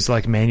 I always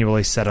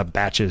manually set up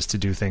batches to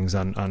do things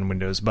on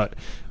Windows, but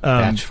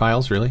Batch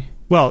files, really?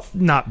 well,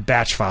 not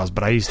batch files,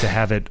 but I used to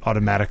have it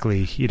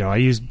automatically. I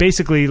used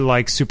basically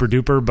like Super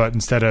Duper, but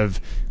instead of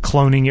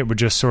cloning, it would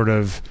just sort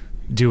of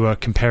do a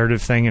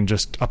comparative thing and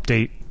just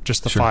update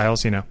just the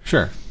files.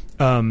 Sure.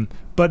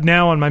 But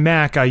now on my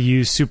Mac, I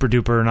use Super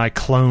Duper and I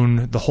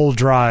clone the whole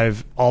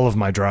drive, all of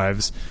my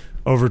drives,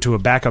 over to a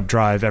backup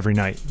drive every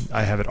night.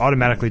 I have it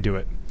automatically do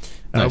it.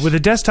 Nice. With a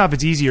desktop,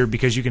 it's easier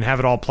because you can have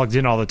it all plugged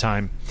in all the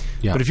time.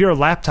 Yeah. But if you're a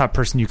laptop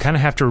person, you kind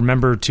of have to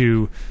remember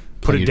to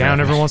put Plug it your down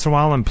drive every in. once in a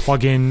while and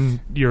plug in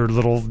your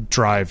little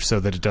drive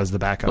so that it does the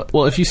backup.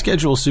 Well, if you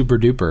schedule Super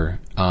Duper,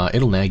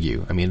 it'll nag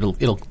you. I mean,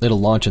 it'll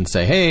launch and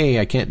say, "Hey,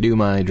 I can't do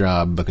my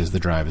job because the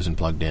drive isn't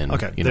plugged in."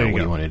 Okay, what there do you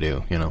you go. want to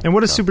do? And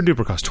what does Super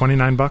Duper cost?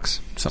 $29?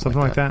 Something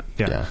like like that?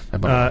 that. Yeah. I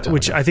bought it a long time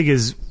which ago. I think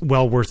is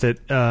well worth it.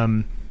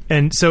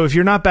 And so if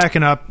you're not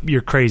backing up,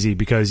 you're crazy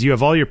because you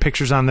have all your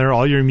pictures on there,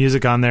 all your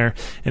music on there,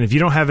 and if you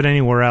don't have it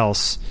anywhere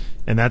else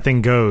and that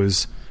thing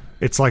goes,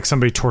 it's like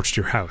somebody torched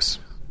your house.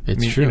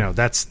 It's true.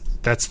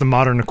 That's the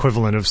modern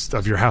equivalent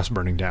of your house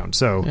burning down.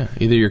 So Yeah,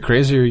 either you're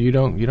crazy or you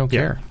don't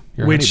care.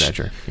 You're a honey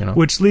badger.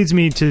 Which leads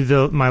me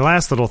to my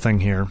last little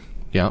thing here,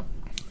 Yeah.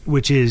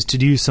 which is to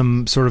do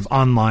some sort of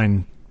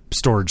online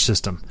storage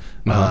system.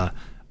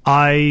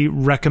 I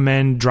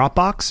recommend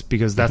Dropbox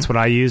because that's what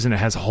I use, and it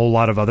has a whole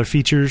lot of other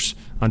features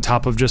on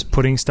top of just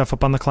putting stuff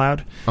up on the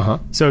cloud.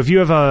 So if you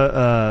have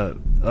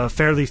a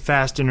fairly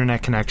fast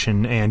internet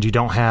connection and you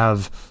don't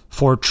have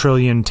 4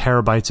 trillion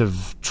terabytes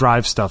of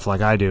drive stuff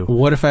like I do,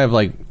 What if I have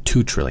like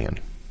 2 trillion?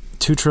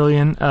 2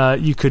 trillion,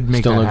 you could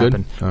make Still that no good?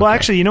 happen. Okay. Well,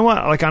 actually, you know what?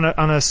 Like on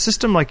a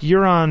system like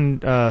you're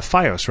on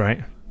FiOS,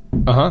 right?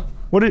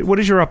 What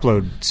is your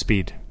upload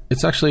speed?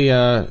 It's actually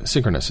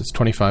synchronous. It's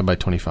 25 by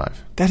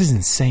 25. That is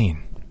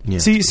insane. Yeah,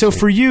 See, it's so insane.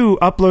 for you,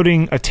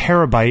 uploading a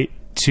terabyte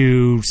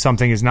to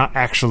something is not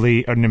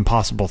actually an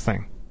impossible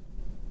thing.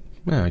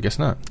 Yeah, I guess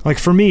not. Like,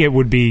 for me, it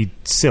would be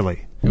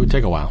silly. It would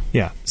take a while.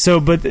 Yeah. So,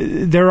 but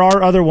there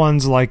are other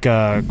ones like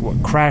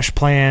Crash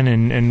Plan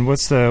and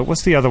what's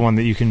the other one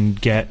that you can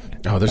get?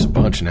 Oh, there's a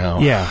bunch now.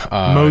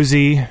 Yeah.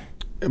 Mosey.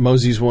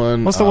 Mosey's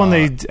one. What's the one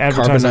they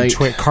advertise on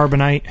Twitter?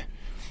 Carbonite.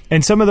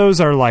 And some of those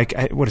are like,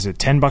 what is it,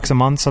 $10 a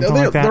month, something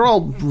like that? They're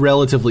all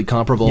relatively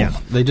comparable. Yeah.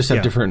 They just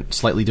have Yeah.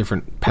 slightly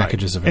different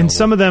packages available. And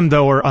some of them,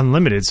 though, are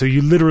unlimited. So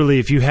you literally,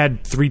 if you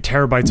had 3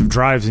 terabytes of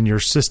drives in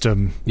your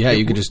system... Yeah,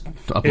 you could just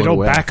upload It'll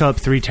away. back up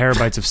 3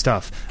 terabytes of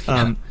stuff.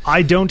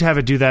 I don't have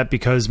it do that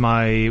because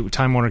my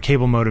Time Warner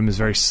cable modem is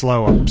very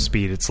slow up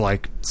speed. It's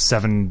like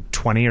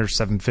 720 or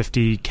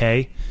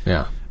 750K.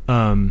 Yeah.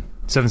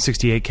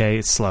 768K,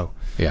 it's slow.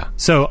 Yeah.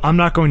 So I'm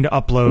not going to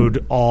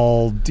upload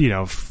all,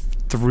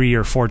 3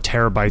 or 4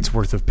 terabytes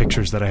worth of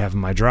pictures that I have in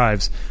my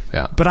drives.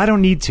 Yeah. But I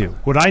don't need to.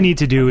 What I need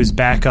to do is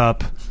back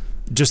up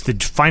just the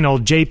final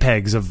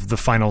JPEGs of the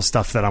final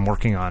stuff that I'm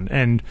working on.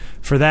 And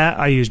for that,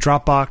 I use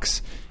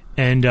Dropbox.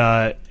 And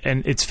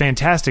it's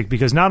fantastic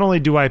because not only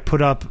do I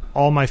put up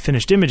all my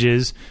finished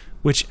images,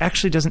 which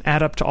actually doesn't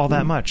add up to all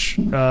that much.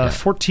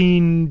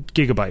 14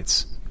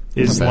 gigabytes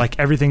is like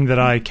everything that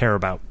I care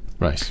about.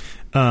 Right.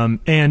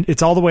 And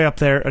it's all the way up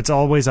there. It's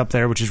always up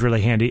there, which is really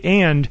handy.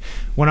 And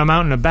when I'm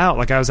out and about,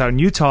 like I was out in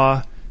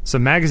Utah,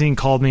 some magazine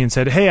called me and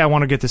said, hey, I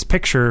want to get this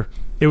picture.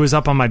 It was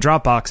up on my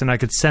Dropbox, and I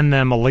could send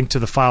them a link to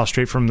the file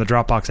straight from the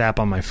Dropbox app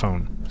on my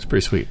phone. It's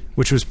pretty sweet.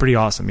 Which was pretty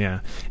awesome,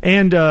 yeah.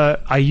 And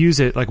I use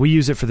it, like we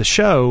use it for the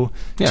show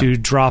to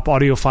drop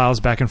audio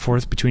files back and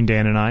forth between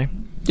Dan and I.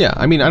 Yeah,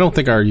 I mean, I don't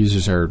think our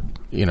users are,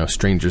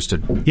 strangers to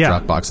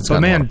Dropbox. It's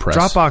gotten a lot of press.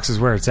 Dropbox is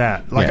where it's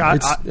at. Like,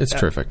 it's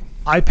terrific.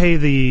 I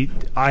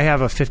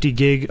have a 50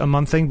 gig a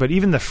month thing, but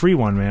even the free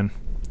one, man.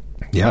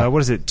 Yeah. What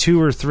is it,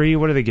 2 or 3?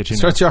 What do they get you? It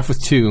starts you off with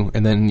 2,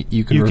 and then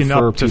you can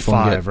refer up to people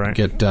 5, and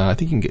get I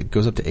think it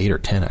goes up to 8 or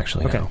 10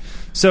 actually. Okay. Now.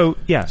 So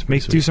yeah,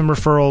 do some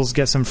referrals,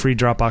 get some free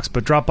Dropbox,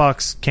 but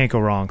Dropbox can't go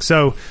wrong.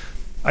 So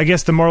I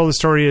guess the moral of the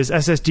story is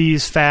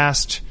SSDs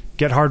fast,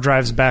 get hard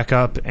drives back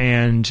up,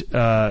 and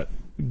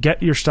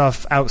get your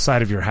stuff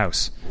outside of your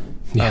house.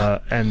 Yeah.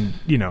 And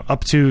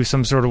up to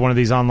some sort of one of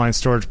these online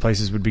storage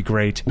places would be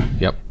great.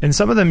 Yep. And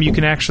some of them you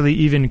can actually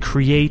even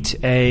create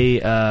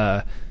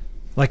a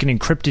like an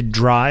encrypted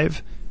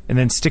drive and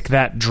then stick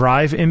that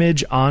drive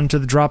image onto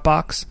the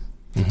Dropbox.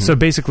 Mm-hmm. So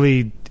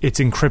basically it's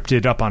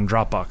encrypted up on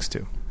Dropbox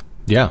too.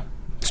 Yeah,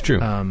 it's true.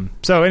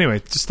 So anyway,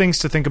 just things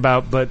to think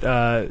about,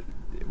 but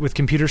with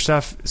computer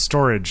stuff,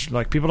 storage,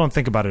 like people don't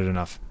think about it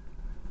enough.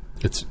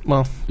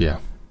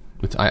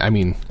 I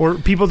mean, or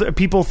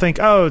people think,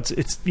 oh,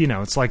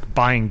 it's like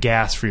buying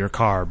gas for your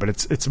car, but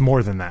it's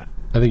more than that.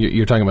 I think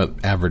you're talking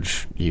about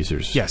average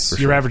users. Yes,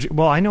 your average.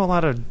 Well, I know a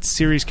lot of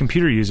serious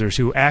computer users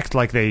who act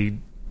like they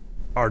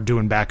are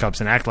doing backups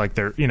and act like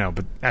they're,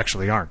 but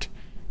actually aren't.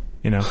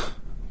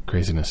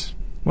 Craziness.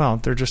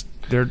 Well,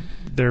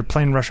 they're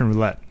playing Russian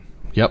roulette.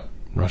 Yep,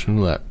 Russian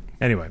roulette.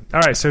 Anyway, all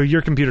right. So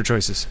your computer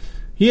choices.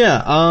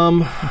 Yeah,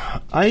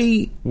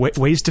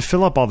 ways to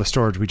fill up all the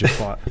storage we just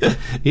bought.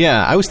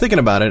 Yeah, I was thinking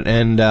about it,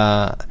 and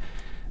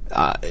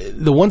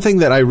the one thing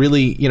that I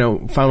really,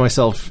 found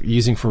myself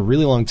using for a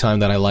really long time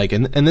that I like,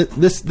 and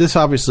this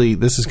obviously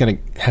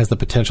has the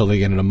potential to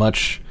get in a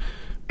much,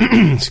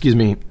 excuse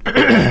me,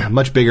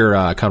 much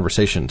bigger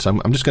conversation. So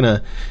I'm just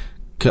gonna.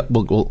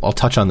 I'll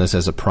touch on this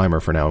as a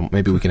primer for now.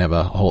 Maybe we can have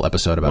a whole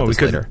episode about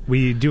this later.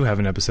 We do have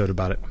an episode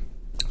about it.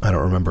 I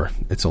don't remember.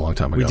 It's a long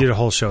time ago. We did a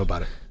whole show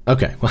about it.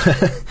 Okay.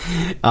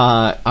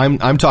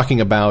 I'm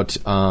talking about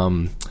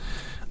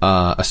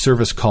a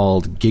service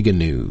called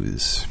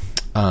GigaNews.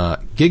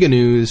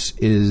 GigaNews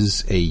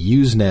is a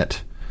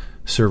Usenet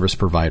service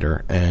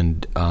provider,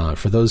 and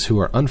for those who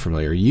are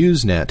unfamiliar,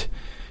 Usenet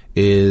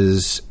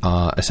is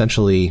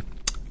essentially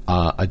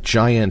a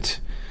giant,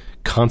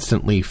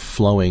 constantly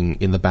flowing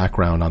in the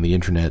background on the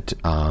internet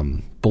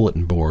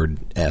bulletin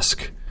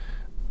board-esque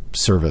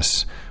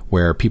service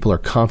where people are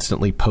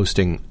constantly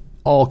posting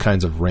all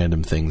kinds of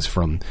random things,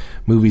 from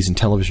movies and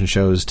television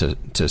shows to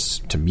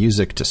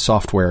music to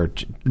software,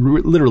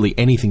 literally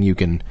anything you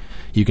can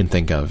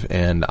think of.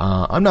 And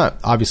I'm not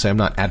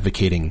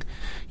advocating,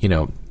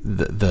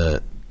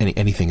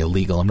 anything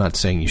illegal. I'm not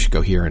saying you should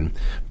go here and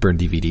burn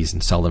DVDs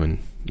and sell them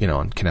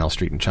on Canal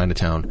Street in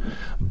Chinatown.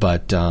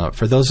 But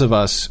for those of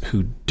us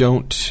who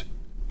don't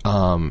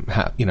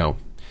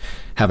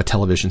have a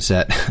television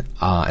set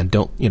and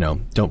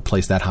don't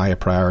place that high a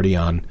priority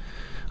on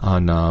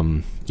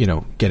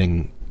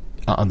getting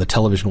on the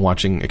television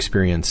watching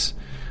experience.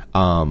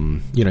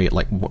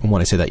 Like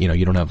when I say that,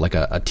 you don't have like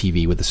a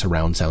TV with a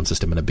surround sound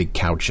system and a big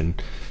couch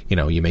and,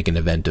 you make an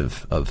event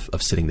of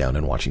sitting down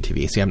and watching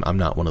TV. See, I'm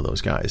not one of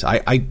those guys.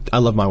 I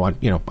love I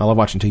love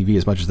watching TV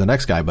as much as the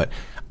next guy, but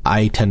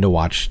I tend to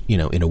watch,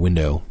 in a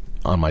window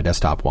on my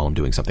desktop while I'm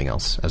doing something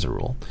else as a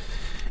rule.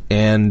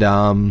 And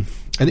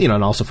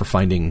also for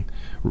finding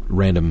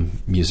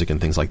random music and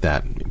things like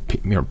that,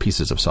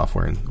 pieces of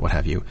software and what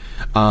have you.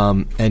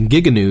 And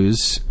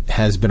GigaNews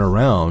has been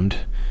around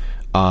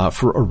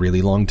for a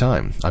really long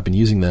time. I've been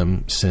using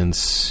them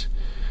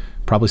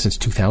probably since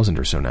 2000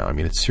 or so now. I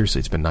mean,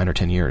 it's been 9 or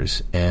 10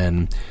 years.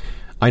 And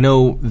I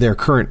know their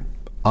current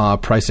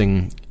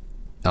pricing,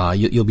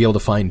 you'll be able to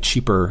find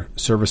cheaper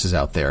services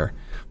out there.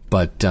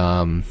 But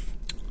I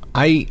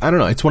don't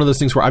know. It's one of those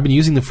things where I've been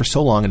using them for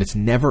so long, and it's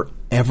never,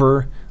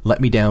 ever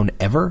let me down,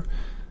 ever.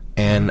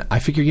 And I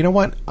figure, you know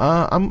what?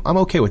 I'm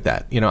okay with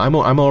that. You know,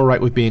 I'm all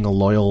right with being a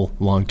loyal,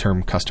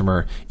 long-term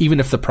customer, even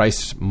if the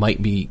price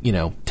might be,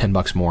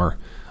 $10 more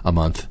a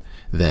month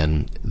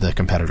than the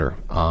competitor.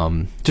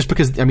 Just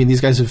because, I mean,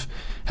 these guys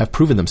have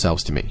proven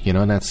themselves to me,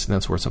 and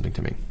that's worth something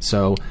to me.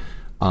 So,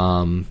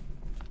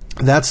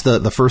 that's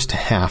the first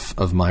half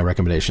of my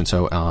recommendation.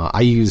 So,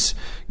 I use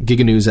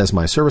GigaNews as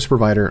my service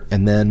provider,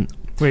 and then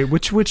wait,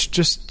 which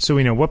just so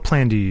we know, what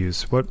plan do you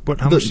use? How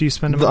much do you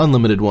spend a month? The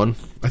unlimited one.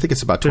 I think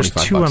it's about $25.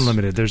 There's two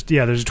unlimited. There's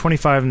a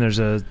 25 and there's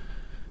a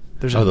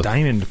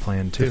diamond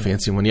plan too. The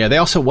fancy one. Yeah, they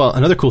also,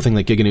 another cool thing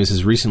that GigaNews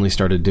has recently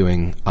started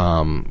doing,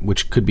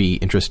 which could be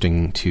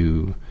interesting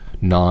to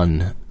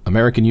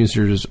non-American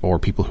users or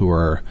people who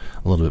are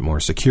a little bit more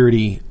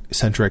security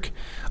centric,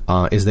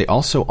 is they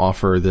also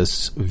offer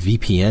this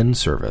VPN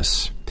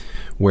service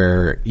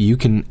where you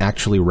can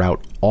actually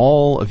route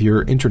all of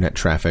your internet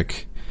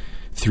traffic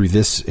through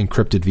this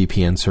encrypted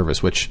VPN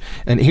service,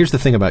 and here's the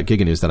thing about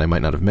GigaNews that I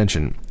might not have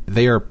mentioned.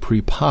 They are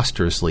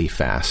preposterously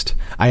fast.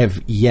 I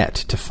have yet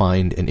to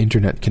find an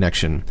internet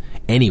connection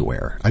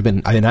anywhere. I've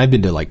been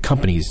to like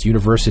companies,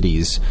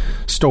 universities,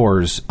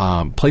 stores,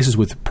 places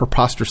with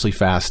preposterously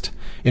fast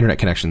internet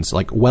connections,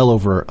 like well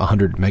over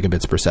 100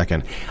 megabits per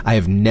second.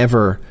 I've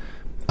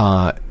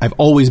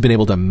always been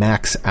able to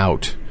max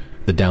out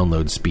the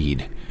download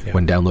speed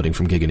when downloading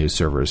from GigaNews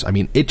servers. I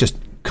mean, it just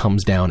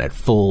comes down at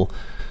full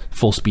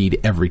speed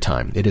every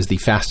time. It is the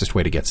fastest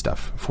way to get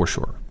stuff, for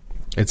sure.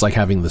 It's like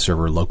having the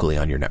server locally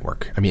on your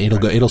network. I mean,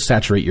 it'll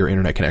saturate your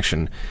internet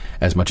connection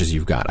as much as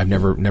you've got. I've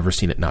never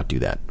seen it not do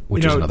that,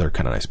 which is another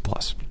kind of nice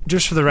plus.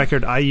 Just for the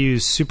record, I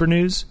use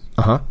SuperNews.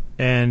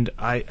 And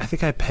I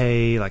think I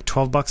pay like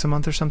 $12 a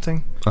month or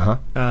something.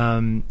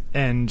 And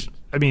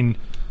I mean,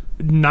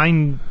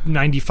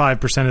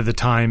 95% of the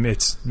time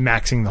it's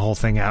maxing the whole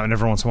thing out, and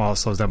every once in a while it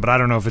slows down. But I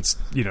don't know if it's,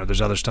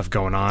 there's other stuff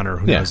going on, or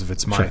who knows if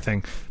it's my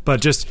thing.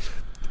 But just,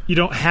 you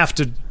don't have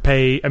to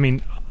pay. I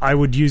mean, I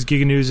would use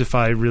GigaNews if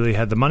I really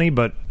had the money,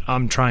 but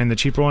I'm trying the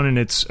cheaper one, and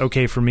it's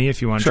okay for me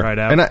if you want to try it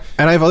out. And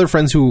I have other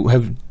friends who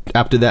have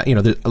opted that.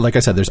 Like I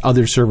said, there's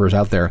other servers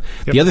out there.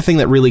 Yep. The other thing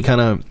that really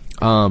kind of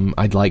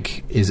I'd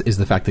like is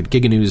the fact that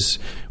GigaNews,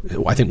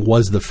 I think,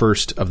 was the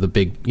first of the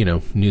big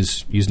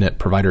Usenet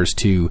providers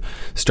to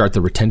start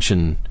the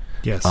retention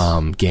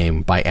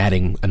game by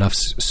adding enough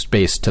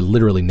space to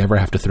literally never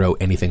have to throw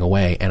anything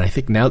away. And I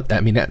think now,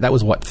 I mean, that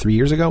was 3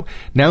 years ago.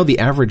 Now the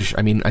average,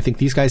 I mean, I think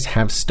these guys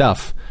have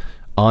stuff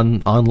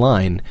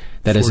online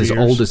that is as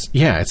old as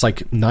it's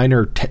like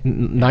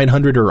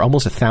 900 or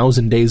almost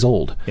 1,000 days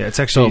old. Yeah, it's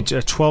actually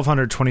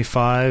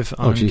 1,225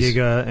 on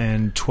Giga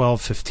and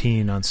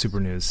 1,215 on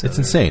SuperNews. So it's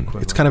insane.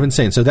 It's kind of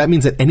insane. So that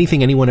means that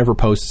anything anyone ever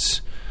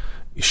posts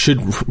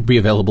should be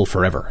available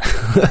forever,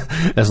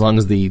 as long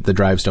as the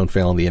drives don't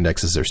fail and the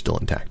indexes are still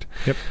intact.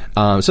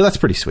 Yep. So that's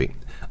pretty sweet.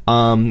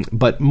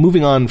 But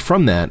moving on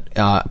from that,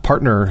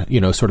 partner,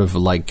 sort of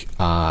like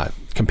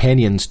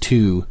companions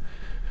to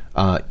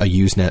a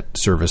Usenet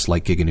service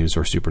like GigaNews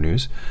or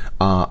SuperNews,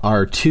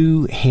 are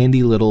two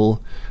handy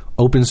little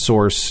open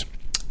source.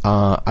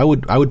 I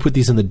would put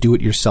these in the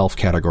do-it-yourself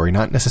category,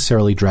 not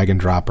necessarily drag and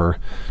drop or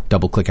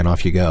double click and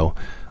off you go,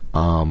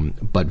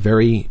 but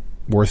very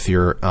worth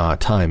your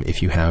time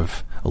if you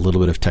have a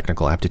little bit of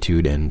technical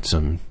aptitude and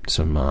some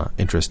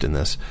interest in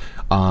this.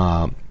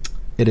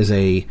 It is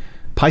a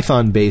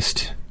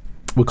Python-based,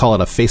 we'll call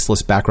it a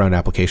faceless background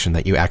application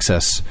that you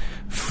access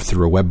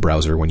through a web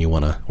browser when you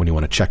want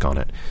to check on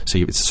it. So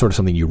it's sort of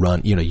something you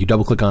run. You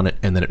double click on it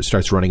and then it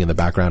starts running in the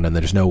background, and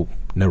there's no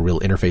real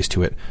interface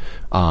to it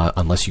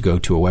unless you go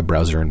to a web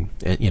browser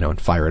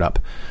and fire it up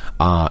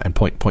and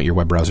point your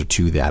web browser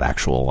to that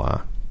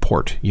actual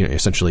port.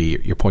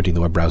 Essentially you're pointing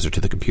the web browser to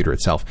the computer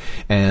itself,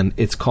 and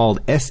it's called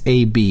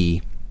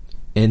SAB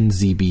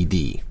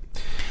NZBD.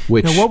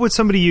 Which, now, what would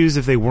somebody use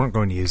if they weren't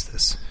going to use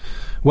this?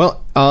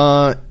 Well,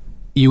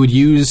 you would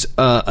use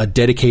a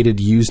dedicated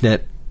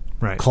Usenet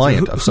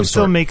client of some sort. Who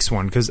still makes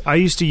one? Because I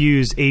used to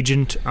use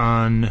Agent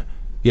on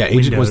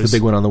Agent was the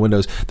big one on the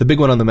Windows. The big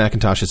one on the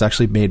Macintosh is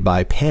actually made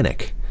by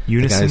Panic.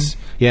 Unison?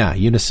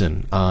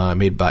 Unison.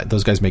 Made by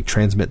those guys. Make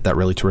Transmit, that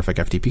really terrific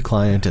FTP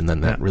client, and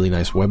then that really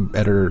nice web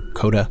editor,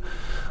 Coda.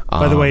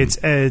 By the way,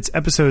 it's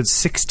episode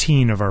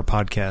 16 of our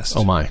podcast.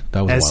 Oh my,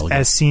 that was a while ago.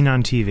 As seen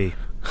on TV.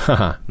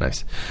 Haha,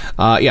 nice.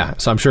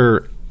 So I'm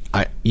sure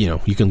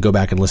you can go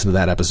back and listen to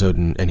that episode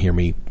and hear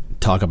me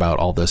talk about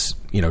all this,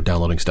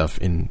 downloading stuff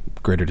in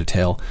greater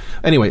detail.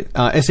 Anyway,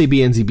 SAB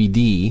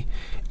NZBD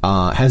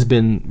has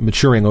been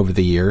maturing over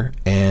the year,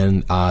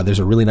 and there's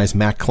a really nice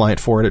Mac client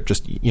for it.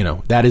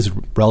 That is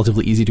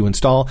relatively easy to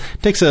install.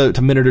 It takes a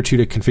minute or two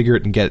to configure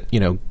it and get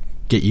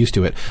get used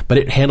to it. But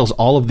it handles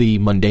all of the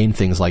mundane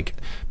things like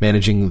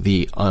managing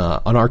the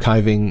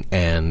unarchiving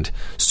and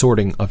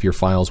sorting of your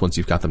files once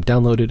you've got them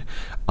downloaded.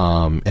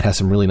 It has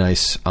some really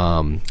nice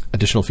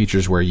additional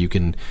features where you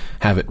can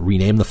have it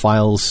rename the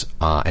files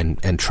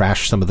and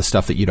trash some of the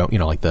stuff that you don't,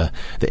 like the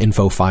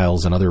info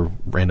files and other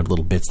random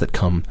little bits that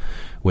come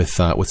with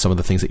some of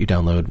the things that you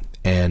download.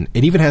 And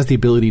it even has the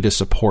ability to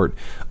support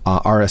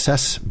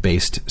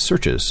RSS-based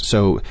searches.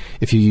 So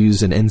if you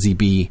use an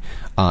NZB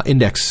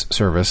index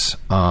service,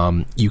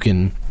 you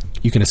can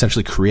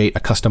essentially create a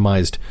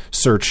customized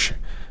search,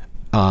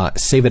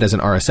 save it as an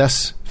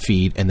RSS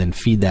feed, and then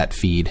feed that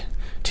feed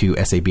to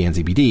SAB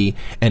NZBD,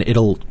 and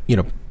it'll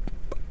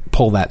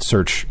pull that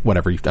search,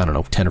 whatever, 10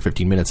 or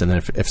 15 minutes, and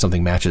then if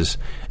something matches,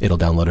 it'll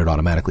download it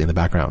automatically in the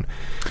background.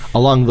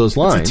 Along those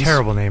lines... It's a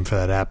terrible name for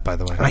that app, by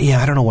the way.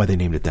 I don't know why they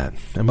named it that.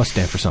 It must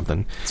stand for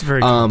something. It's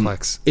very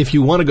complex. If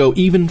you want to go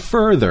even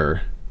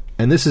further,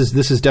 and this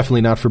is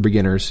definitely not for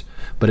beginners,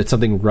 but it's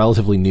something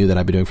relatively new that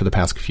I've been doing for the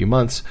past few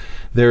months,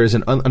 there is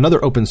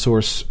another open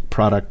source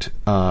project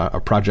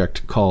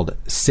called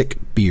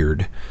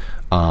SickBeard.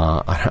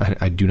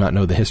 I do not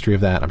know the history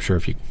of that. I'm sure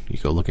if you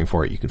go looking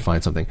for it, you can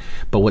find something.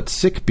 But what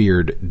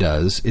SickBeard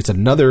does, it's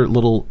another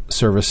little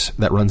service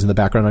that runs in the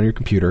background on your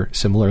computer,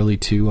 similarly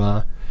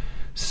to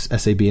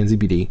SAB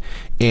NZBD,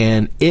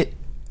 and it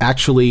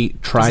actually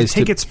tries to... Does it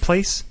take its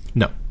place?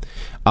 No.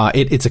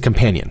 It's a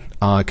companion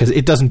because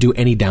it doesn't do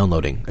any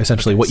downloading.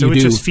 Essentially, what you do...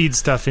 So it just feeds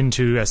stuff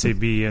into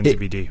SAB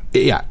NZBD.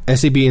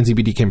 SAB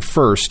NZBD came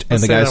first, and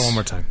Let's the say guys... that one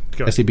more time.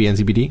 Go SAB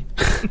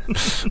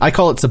NZBD? I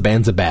call it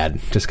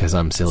Sabanzabad just because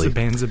I'm silly.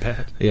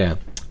 Sabanzabad. Yeah.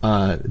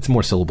 It's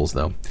more syllables,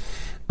 though.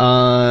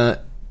 The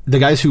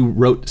guys who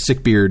wrote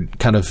SickBeard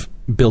kind of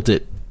built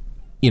it,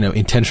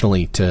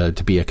 intentionally to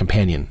be a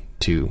companion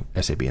to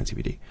SAB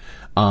NZBD.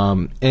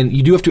 And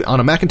you do have to, on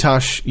a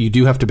Macintosh, you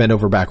do have to bend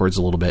over backwards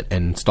a little bit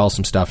and install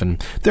some stuff.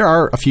 And there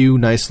are a few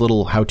nice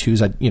little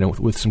how-tos,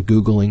 with some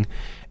Googling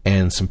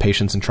and some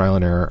patience and trial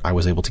and error. I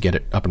was able to get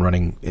it up and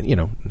running, in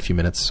a few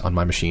minutes on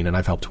my machine, and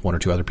I've helped one or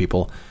two other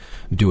people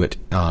do it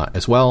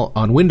as well.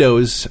 On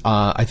Windows,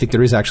 I think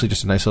there is actually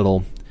just a nice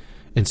little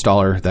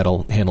installer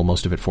that'll handle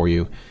most of it for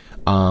you.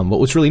 But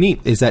what's really neat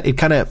is that it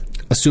kind of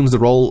assumes the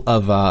role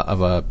of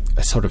a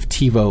sort of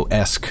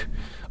TiVo-esque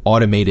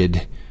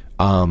automated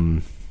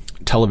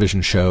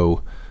television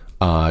show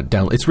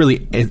down. It's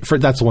really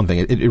that's the one thing.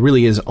 It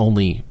really is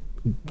only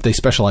they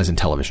specialize in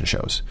television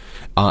shows.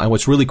 And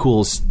what's really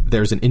cool is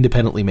there's an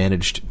independently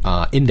managed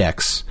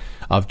index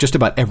of just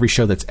about every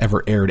show that's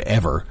ever aired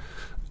ever.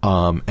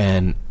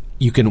 And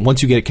you can,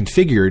 once you get it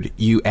configured,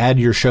 you add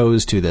your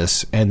shows to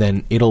this, and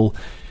then it'll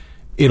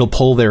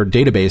pull their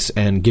database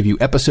and give you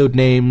episode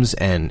names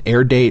and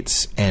air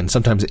dates, and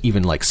sometimes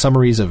even like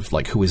summaries of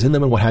like who is in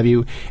them and what have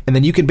you. And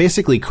then you can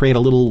basically create a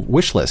little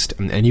wish list,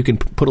 and you can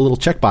put a little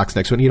checkbox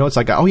next to it. It's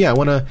like, oh yeah, I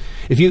want to.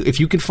 If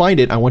you can find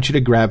it, I want you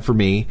to grab for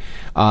me,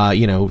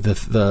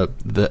 the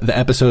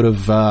episode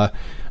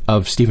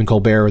of Stephen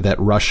Colbert that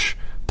Rush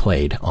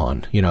played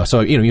on, so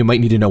you might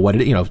need to know what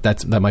it,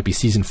 that might be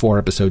season 4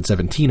 episode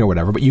 17 or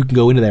whatever, but you can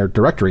go into their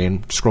directory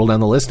and scroll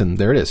down the list, and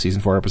there it is,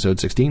 season 4 episode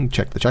 16.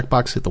 Check the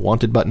checkbox, hit the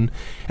wanted button,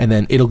 and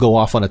then it'll go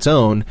off on its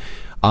own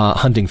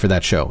hunting for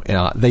that show.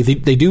 They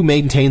do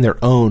maintain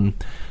their own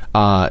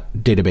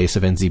database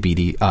of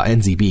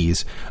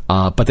NZBs,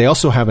 but they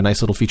also have a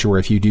nice little feature where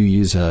if you do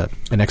use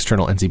an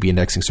external NZB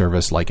indexing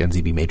service like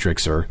NZB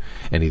Matrix or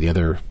any of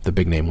the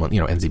big name one,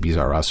 NZBs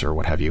R Us or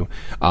what have you,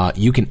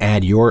 you can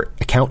add your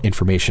account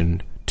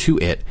information to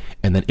it,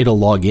 and then it'll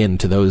log in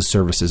to those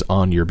services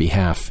on your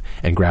behalf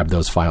and grab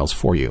those files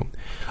for you.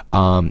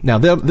 Now,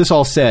 this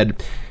all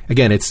said,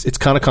 again, it's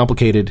kind of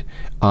complicated,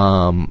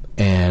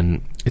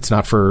 and it's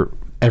not for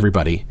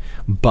everybody,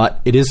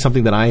 but it is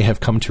something that I have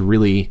come to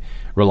really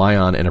rely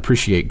on and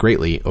appreciate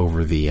greatly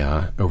over the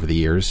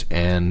years,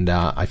 and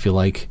I feel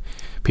like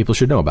people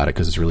should know about it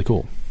because it's really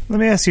cool. Let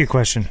me ask you a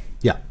question.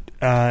 Yeah.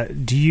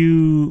 Do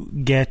you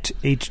get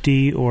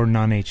HD or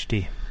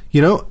non-HD?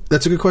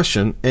 That's a good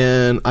question,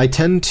 and I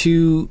tend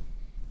to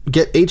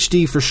get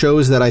HD for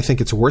shows that I think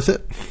it's worth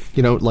it.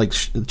 Like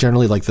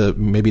generally like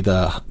maybe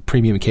the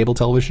premium cable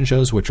television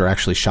shows, which are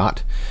actually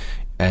shot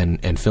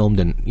and filmed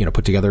and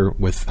put together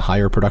with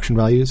higher production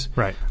values.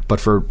 Right. But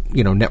for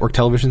network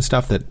television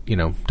stuff that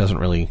doesn't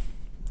really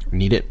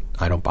need it,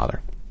 I don't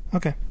bother.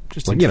 Okay.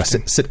 Just like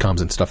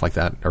sitcoms and stuff like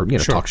that, or sure,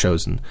 talk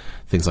shows and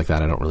things like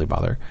that, I don't really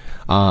bother.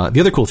 The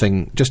other cool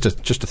thing, just to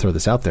throw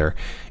this out there,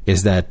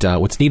 is that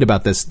what's neat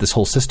about this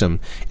whole system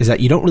is that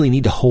you don't really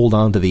need to hold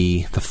on to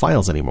the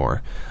files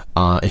anymore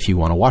if you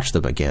want to watch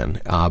them again,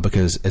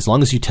 because as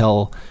long as you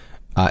tell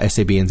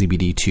SAB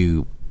NZBD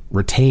to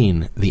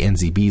retain the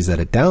NZBs that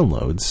it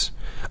downloads,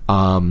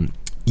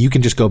 you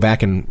can just go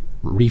back and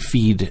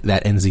refeed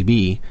that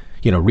NZB,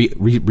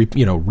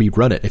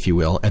 rerun it, if you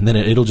will, and then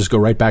it'll just go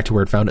right back to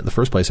where it found it in the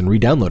first place and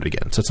re-download it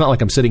again. So it's not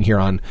like I'm sitting here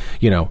on,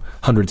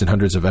 hundreds and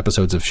hundreds of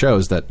episodes of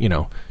shows that,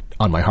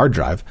 on my hard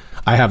drive.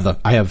 I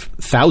have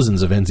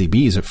thousands of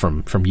NZBs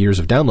from years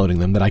of downloading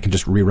them that I can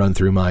just rerun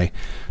through my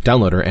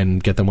downloader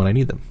and get them when I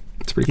need them.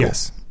 It's pretty cool.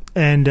 Yes.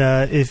 And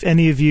if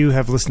any of you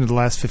have listened to the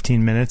last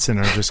 15 minutes and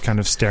are just kind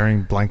of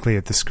staring blankly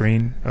at the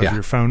screen of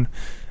your phone,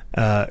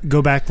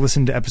 go back,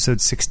 listen to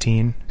episode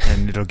 16,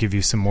 and it'll give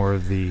you some more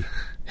of the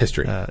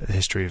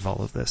history of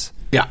all of this.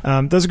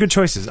 Yeah. Those are good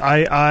choices.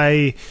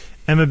 I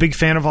am a big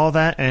fan of all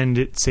that, and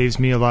it saves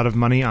me a lot of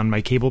money on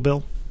my cable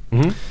bill.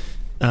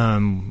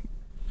 Mm-hmm.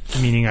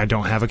 Meaning I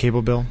don't have a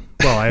cable bill.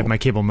 Well, I have my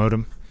cable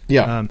modem.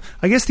 Yeah.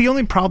 I guess the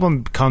only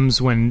problem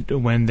comes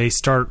when they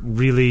start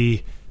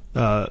really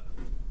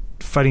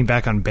fighting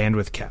back on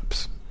bandwidth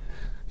caps.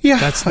 Yeah.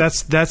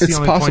 That's the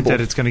only point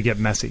that it's going to get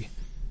messy.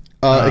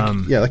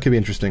 That could be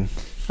interesting.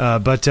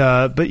 But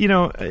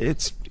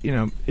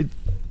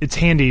it's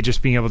handy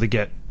just being able to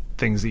get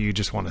things that you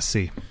just want to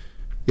see.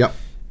 Yep.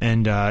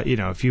 And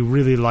if you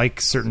really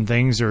like certain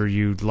things or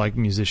you like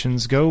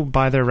musicians, go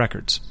buy their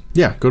records.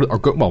 Yeah, go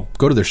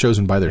to their shows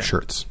and buy their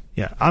shirts.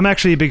 Yeah, I'm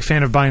actually a big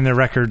fan of buying their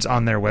records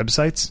on their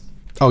websites.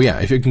 Oh yeah,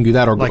 if you can do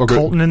that, or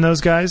Colton and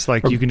those guys,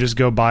 you can just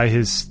go buy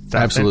his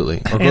stuff.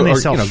 Absolutely, and they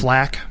sell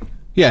FLAC.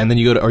 Yeah, and then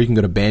you can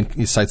go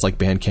to sites like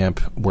Bandcamp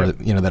where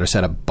that are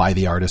set up by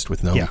the artist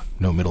with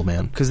no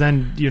middleman. Because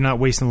then you're not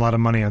wasting a lot of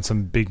money on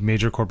some big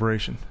major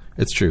corporation.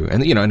 It's true,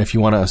 and and if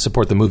you want to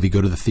support the movie, go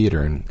to the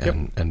theater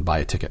and buy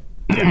a ticket.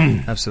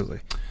 Yeah,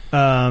 absolutely.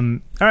 All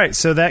right,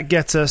 so that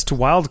gets us to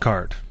Wild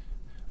Card.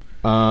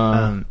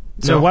 Why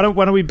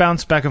don't we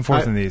bounce back and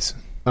forth in these?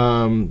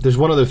 There's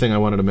one other thing I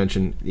wanted to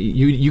mention.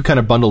 You kind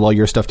of bundled all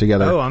your stuff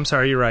together. Oh, I'm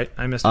sorry. You're right.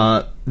 I missed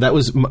it. That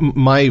was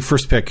my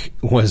first pick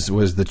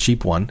was the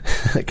cheap one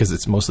because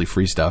it's mostly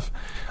free stuff,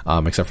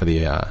 except for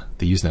the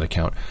Usenet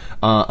account.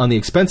 On the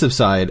expensive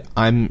side,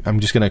 I'm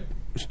just going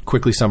to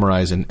quickly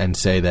summarize and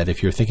say that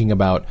if you're thinking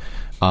about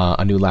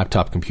a new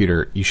laptop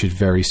computer, you should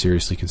very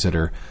seriously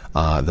consider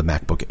the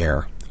MacBook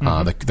Air.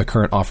 Mm-hmm. The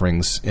current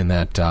offerings in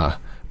that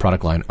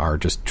product line are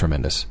just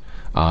tremendous.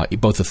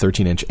 Both the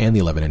 13-inch and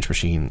the 11-inch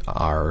machine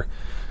are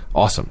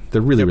awesome.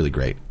 They're really, really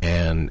great.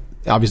 And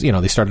obviously,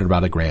 they start at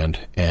about $1,000,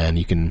 and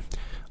you can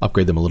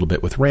upgrade them a little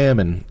bit with RAM,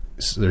 and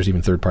there's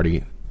even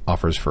third-party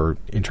offers for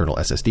internal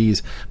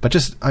SSDs. But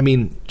just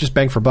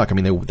bang for buck.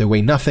 They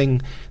weigh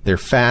nothing. They're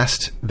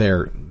fast.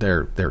 They're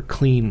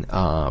clean.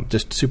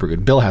 Just super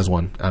good. Bill has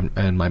one,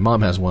 and my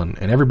mom has one,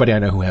 and everybody I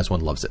know who has one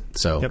loves it.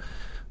 So. Yep.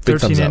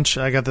 13-inch.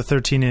 I got the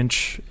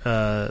 13-inch,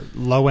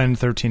 low-end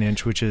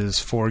 13-inch, which is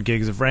 4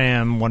 gigs of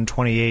RAM,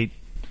 128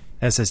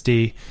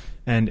 SSD,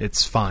 and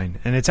it's fine.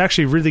 And it's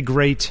actually really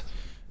great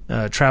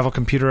travel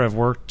computer. I've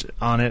worked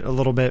on it a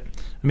little bit.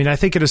 I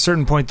think at a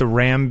certain point the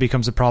RAM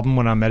becomes a problem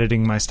when I'm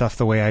editing my stuff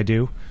the way I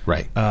do.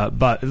 Right.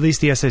 But at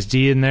least the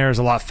SSD in there is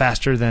a lot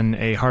faster than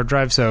a hard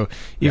drive. So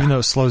even though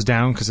it slows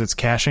down because it's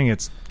caching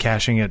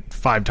at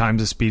 5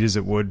 times the speed as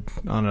it would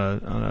on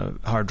a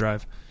hard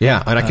drive.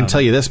 Yeah, and I can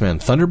tell you this, man,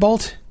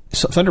 Thunderbolt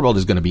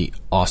is going to be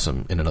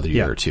awesome in another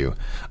year or two.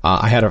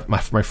 I had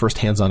my first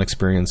hands-on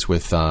experience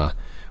with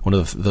one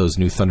of those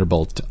new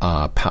Thunderbolt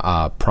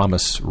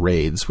Promise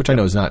raids, which I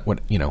know is not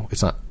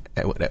it's not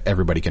what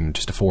everybody can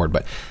just afford,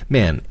 but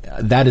man,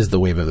 that is the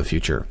wave of the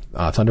future.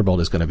 Thunderbolt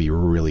is going to be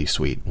really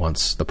sweet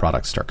once the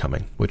products start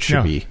coming, which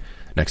should be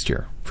next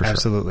year for sure.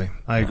 Absolutely,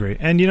 I agree.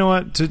 And you know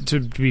what? To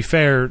be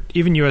fair,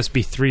 even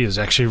USB 3 is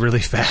actually really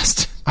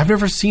fast. I've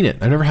never seen it.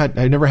 I never had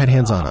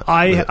hands on it.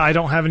 I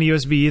don't have an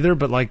USB either,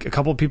 but a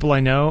couple of people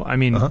I know,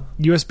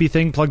 USB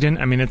thing plugged in.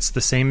 it's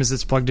the same as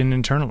it's plugged in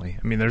internally.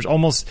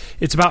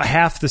 It's about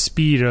half the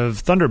speed of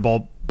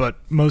Thunderbolt, but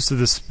most of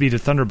the speed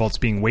of Thunderbolt's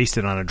being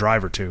wasted on a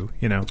drive or two.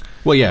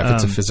 Well, yeah, if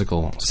it's a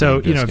physical.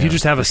 So if you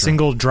just have a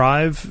single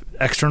drive,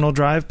 external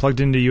drive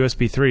plugged into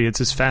USB 3, it's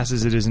as fast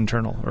as it is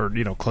internal, or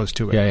close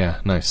to it. Yeah,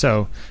 nice.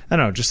 So I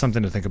don't know, just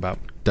something to think about.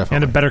 Definitely.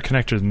 And a better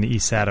connector than the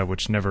eSATA,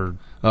 which never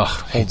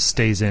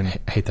stays in. I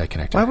hate that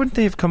connector. Why wouldn't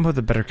they have come up with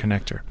a better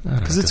connector?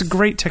 Because it's a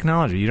great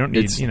technology. You don't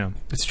need,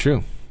 It's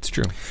true. It's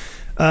true.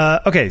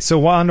 Okay,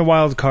 so on to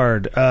Wild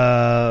Card.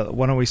 Why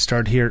don't we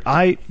start here?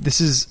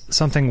 This is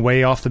something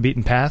way off the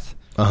beaten path.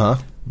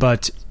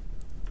 But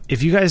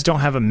if you guys don't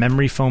have a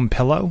memory foam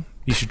pillow,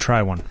 you should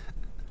try one.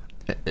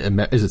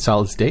 Is it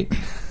solid state?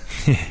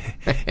 You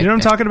know what I'm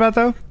talking about,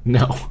 though?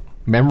 No.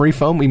 Memory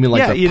foam? You mean the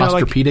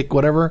Posturepedic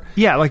whatever?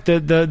 Yeah, like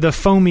the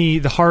foamy,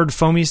 the hard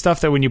foamy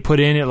stuff that when you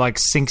put in, it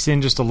sinks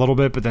in just a little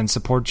bit, but then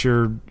supports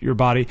your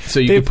body. So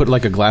you could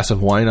put a glass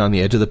of wine on the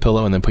edge of the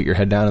pillow and then put your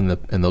head down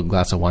and the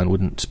glass of wine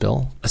wouldn't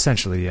spill?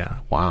 Essentially, yeah.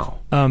 Wow.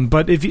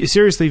 But if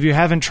you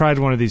haven't tried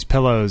one of these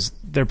pillows,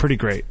 they're pretty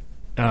great.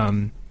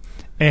 And,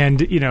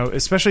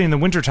 especially in the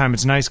wintertime,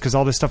 it's nice because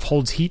all this stuff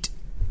holds heat.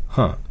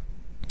 Huh.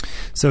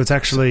 So it's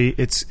actually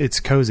it's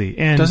cozy.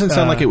 And doesn't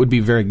sound like it would be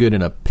very good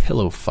in a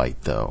pillow fight,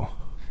 though.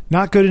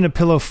 Not good in a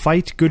pillow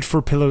fight. Good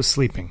for pillow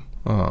sleeping.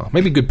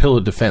 Maybe good pillow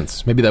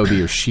defense. Maybe that would be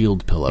your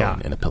shield pillow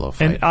in a pillow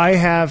fight. And I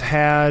have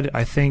had,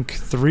 I think,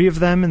 3 of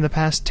them in the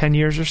past 10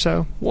 years or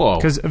so. Whoa!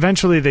 Because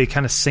eventually they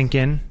kind of sink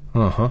in.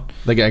 I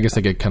guess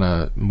they get kind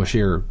of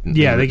mushier.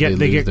 Yeah,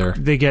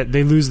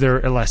 they lose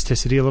their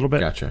elasticity a little bit.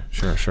 Gotcha.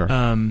 Sure.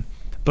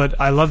 But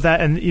I love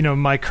that,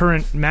 and my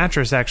current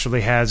mattress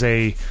actually has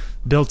a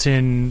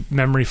built-in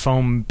memory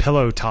foam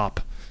pillow top,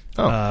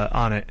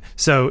 on it.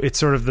 So it's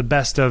sort of the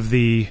best of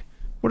the...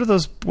 What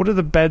are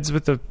the beds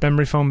with the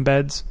memory foam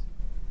beds?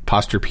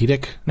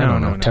 Posturepedic? No.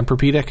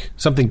 Tempur-pedic?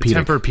 Something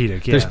pedic.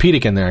 Tempur-pedic, yeah. There's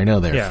pedic in there, I know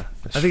there. Yeah,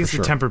 I think it's the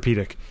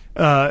Tempur-pedic.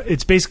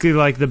 It's basically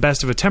like the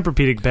best of a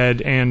Tempur-pedic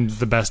bed and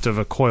the best of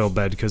a coil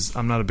bed, because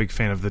I'm not a big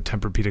fan of the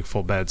Tempur-pedic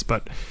full beds,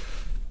 but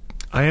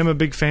I am a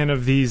big fan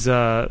of these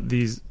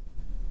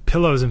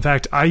pillows. In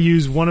fact, I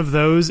use one of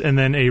those and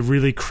then a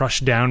really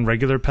crushed down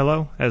regular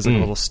pillow as like a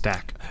little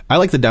stack. I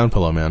like the down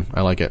pillow, man.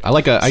 I like it. I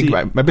basically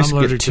I'm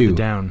allergic get two. to the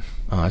down.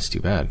 Oh, that's too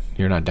bad.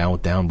 You're not down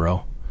with down,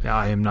 bro. Yeah,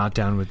 I am not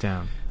down with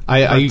down.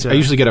 I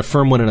usually get a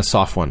firm one and a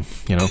soft one,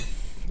 you know?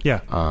 Yeah.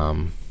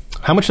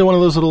 How much do one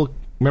of those little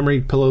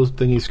memory pillow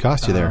thingies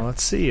cost you there?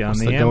 Let's see. On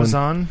the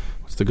Amazon...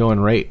 What's the going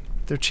rate?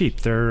 They're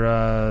cheap. They're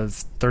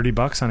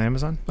 $30 on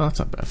Amazon. Oh, that's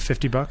not bad.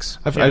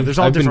 $50.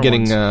 I've been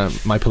getting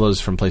my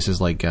pillows from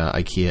places like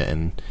IKEA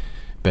and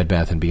Bed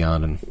Bath &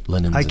 Beyond and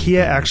Linens.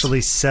 IKEA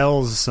actually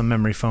sells some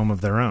memory foam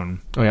of their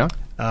own. Oh, yeah?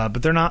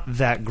 But they're not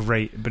that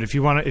great. But if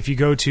you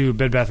go to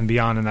Bed Bath &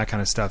 Beyond and that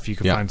kind of stuff, you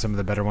can find some of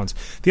the better ones.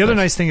 The other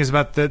nice thing is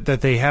about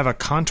that they have a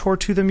contour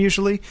to them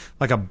usually,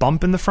 like a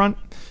bump in the front,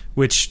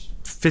 which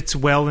fits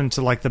well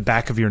into like the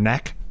back of your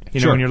neck. You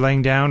know, when you're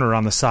laying down or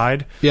on the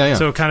side. Yeah.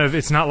 So kind of,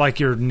 it's not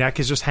like your neck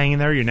is just hanging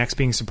there. Your neck's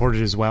being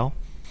supported as well.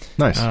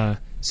 Nice.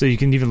 So you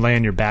can even lay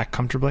on your back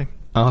comfortably.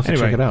 I'll have to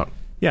check it out.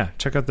 Yeah,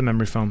 check out the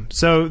memory foam.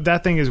 So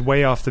that thing is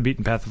way off the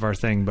beaten path of our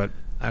thing, but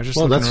I was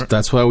just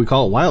that's why we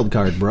call it wild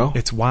card, bro.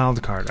 It's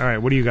wild card. All right,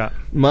 what do you got?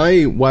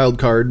 My wild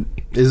card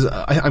is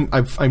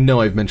I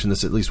know I've mentioned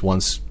this at least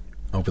once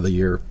over the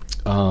year,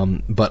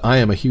 but I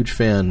am a huge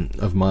fan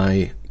of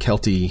my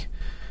Kelty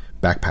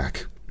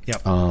backpack.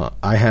 Yep.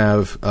 I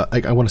have,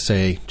 I want to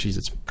say,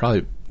 it's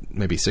probably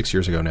maybe 6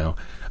 years ago now.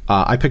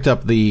 I picked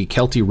up the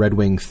Kelty Red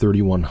Wing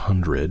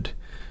 3100,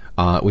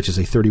 which is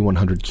a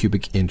 3100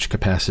 cubic inch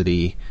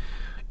capacity.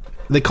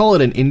 They call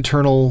it an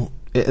internal.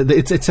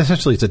 It's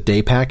essentially a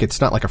day pack. It's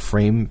not like a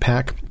frame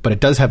pack, but it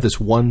does have this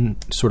one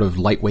sort of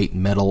lightweight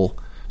metal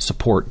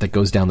support that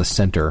goes down the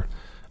center,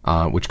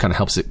 which kind of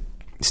helps it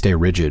stay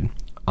rigid.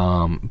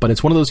 But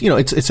it's one of those,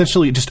 it's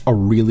essentially just a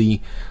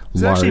really large...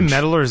 Is it actually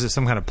metal or is it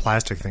some kind of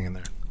plastic thing in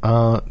there?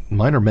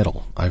 Mine are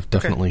metal. I've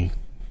definitely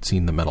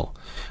seen the metal.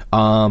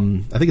 I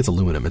think it's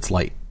aluminum. It's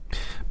light.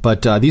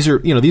 But these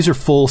are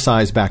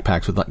full-size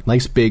backpacks with like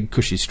nice big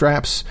cushy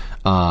straps,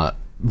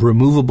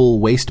 removable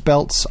waist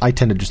belts. I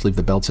tend to just leave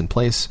the belts in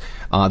place.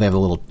 They have the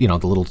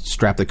little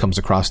strap that comes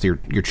across your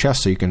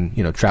chest so you can,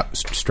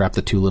 strap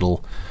the two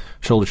little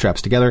shoulder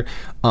straps together.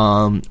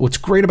 What's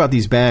great about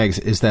these bags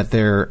is that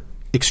they're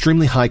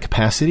extremely high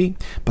capacity,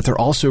 but they're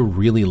also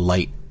really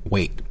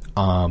lightweight.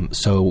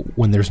 So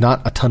when there's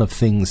not a ton of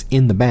things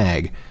in the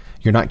bag,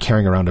 you're not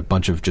carrying around a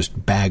bunch of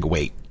just bag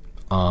weight.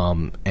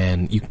 And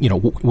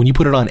when you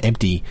put it on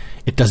empty,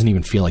 it doesn't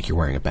even feel like you're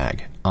wearing a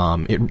bag.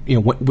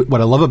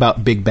 What I love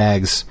about big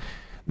bags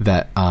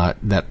that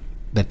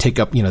take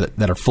up,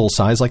 that are full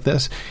size like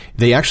this,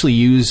 they actually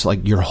use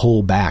like your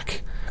whole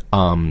back,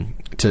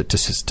 to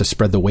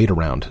spread the weight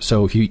around.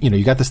 So if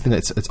you got this thing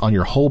it's on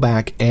your whole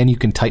back and you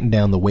can tighten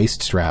down the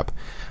waist strap,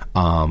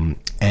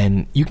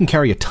 and you can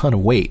carry a ton of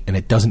weight and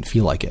it doesn't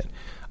feel like it,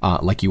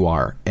 like you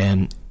are.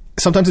 And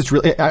sometimes it's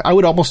really, I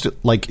would almost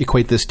like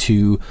equate this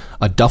to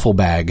a duffel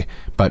bag,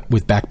 but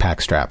with backpack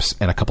straps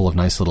and a couple of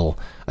nice little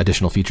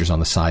additional features on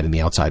the side and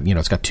the outside.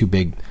 It's got two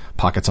big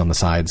pockets on the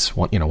sides,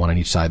 one on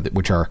each side,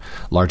 which are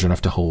large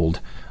enough to hold,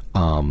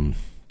 water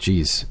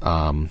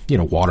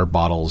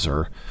bottles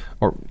or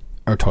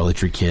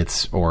toiletry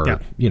kits or,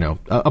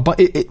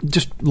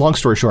 just long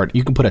story short,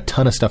 you can put a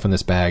ton of stuff in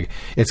this bag.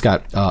 It's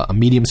got a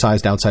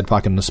medium-sized outside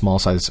pocket and a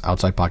small-sized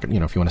outside pocket,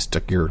 if you want to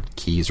stick your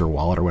keys or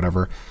wallet or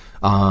whatever.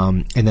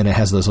 And then it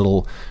has those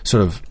little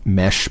sort of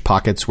mesh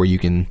pockets where you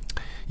can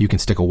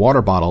stick a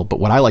water bottle. But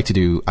what I like to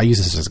do, I use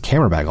this as a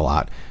camera bag a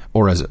lot,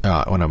 or as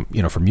when I'm,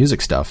 for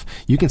music stuff.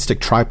 You can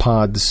stick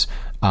tripods,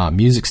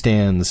 music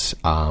stands,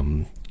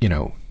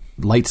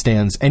 light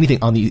stands, anything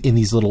in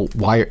these little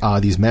wire,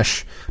 these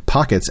mesh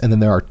pockets, and then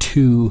there are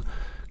two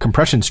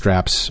compression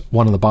straps,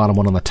 one on the bottom,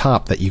 one on the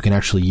top, that you can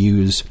actually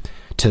use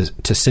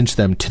to cinch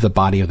them to the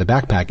body of the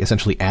backpack,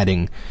 essentially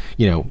adding,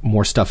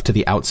 more stuff to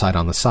the outside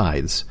on the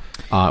sides,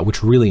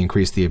 which really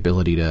increase the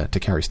ability to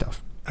carry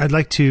stuff. I'd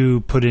like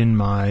to put in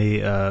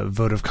my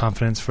vote of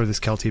confidence for this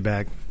Kelty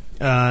bag.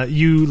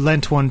 You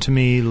lent one to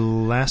me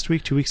last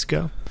week, 2 weeks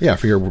ago. Yeah,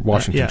 for your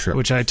Washington trip.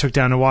 Which I took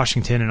down to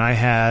Washington, and I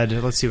had,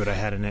 let's see what I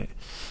had in it.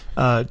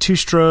 2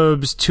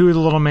 strobes, 2 of the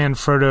little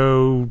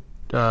Manfrotto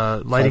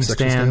lighting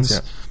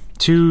stands,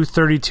 2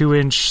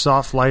 32-inch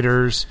soft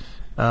lighters,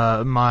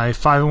 my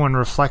 5-in-1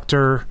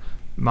 reflector,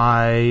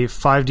 my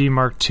 5D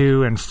Mark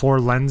II, and 4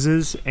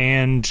 lenses,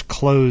 and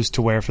clothes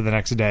to wear for the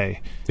next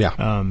day. Yeah.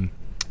 And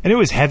it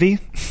was heavy.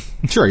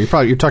 Sure,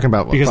 you're talking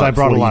about because I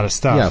brought 40, a lot of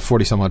stuff. Yeah,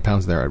 40 some odd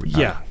pounds there.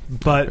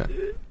 But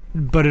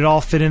it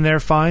all fit in there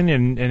fine,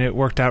 and it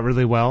worked out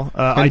really well.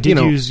 I did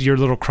use your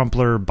little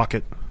crumpler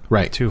bucket.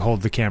 Right. To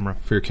hold the camera.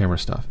 For your camera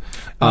stuff.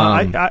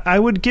 I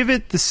would give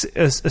it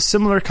a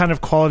similar kind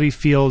of quality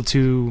feel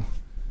to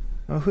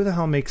Oh, who the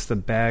hell makes the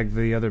bag?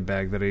 The other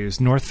bag that I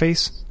use, North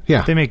Face.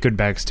 Yeah. They make good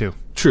bags too.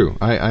 True.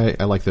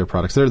 I like their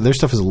products. Their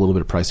stuff is a little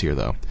bit pricier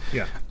though.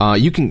 Yeah.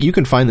 You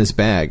can find this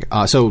bag.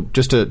 So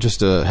just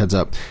a heads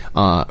up.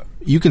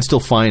 You can still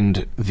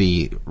find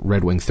the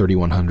Red Wing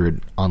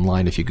 3100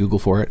 online if you Google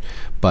for it,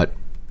 but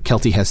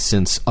Kelty has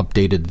since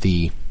updated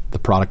the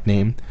product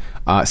name.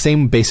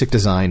 Same basic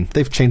design.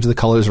 They've changed the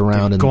colors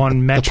around. Go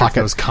on metric, the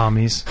pocket, those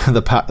commies.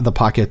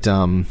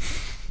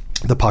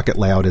 The pocket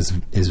layout is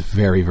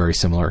very, very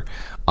similar.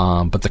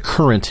 But the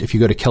current, if you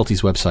go to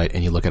Kelty's website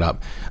and you look it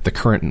up, the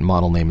current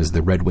model name is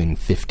the Red Wing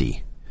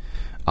 50.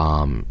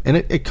 And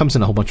it comes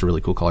in a whole bunch of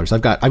really cool colors.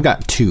 I've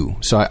got two.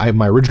 So I have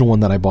my original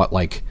one that I bought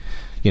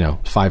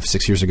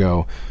 5-6 years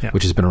ago,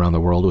 which has been around the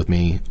world with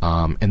me.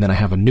 And then I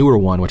have a newer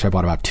one, which I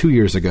bought about 2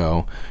 years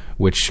ago,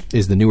 which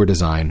is the newer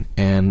design.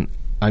 And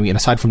I mean,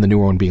 aside from the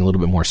newer one being a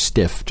little bit more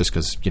stiff, just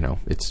because,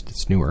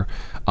 it's newer,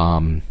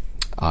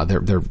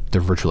 they're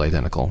virtually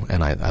identical,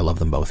 and I love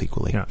them both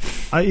equally. Yeah,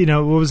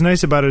 what was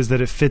nice about it is that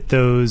it fit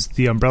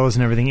the umbrellas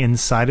and everything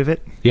inside of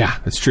it. Yeah,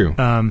 it's true.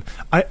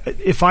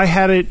 If I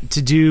had it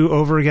to do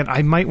over again,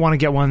 I might want to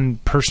get one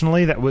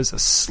personally that was a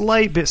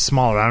slight bit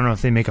smaller. I don't know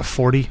if they make a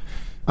 40.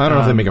 I don't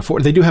know if they make a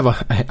 40. They do have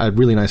a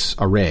really nice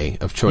array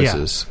of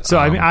choices. Yeah. So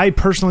I mean, I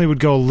personally would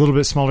go a little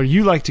bit smaller.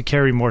 You like to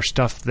carry more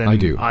stuff than I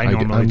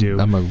normally do.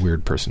 I'm a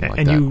weird person like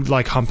and that. you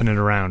like humping it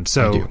around.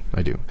 So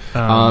I do.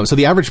 So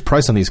the average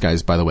price on these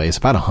guys, by the way, is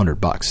about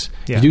 $100.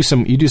 Yeah.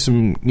 You do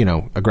some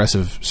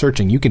aggressive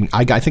searching. You can.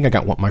 I think I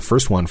got my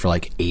first one for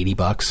like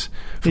 $80.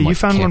 Yeah, you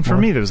found one for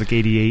me that was like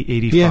 88,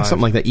 85. Yeah,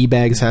 something like that.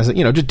 eBags has it.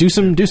 Just do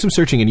some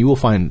searching, and you will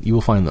find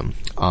them.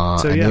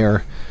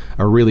 They're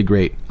a really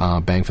great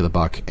bang for the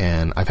buck,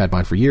 and I've had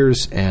mine for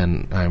years,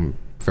 and I'm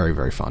very,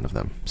 very fond of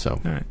them.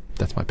 So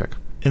That's my pick.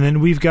 And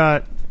then we've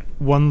got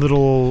one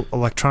little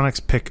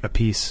electronics pick a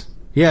piece.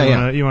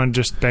 Yeah, You want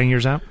to just bang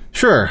yours out?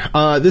 Sure.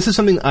 This is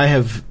something I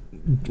have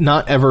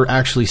not ever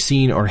actually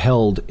seen or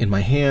held in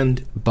my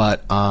hand,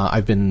 but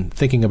I've been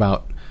thinking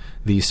about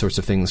these sorts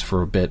of things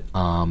for a bit,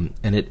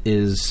 and it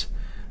is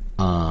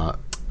a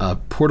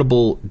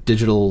portable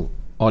digital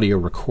audio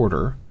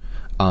recorder.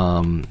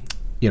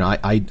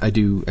 I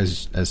do,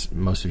 as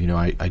most of you know,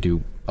 I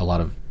do a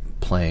lot of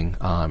playing.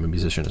 I'm a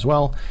musician as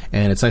well,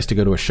 and it's nice to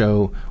go to a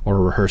show or a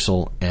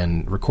rehearsal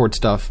and record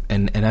stuff.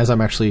 And as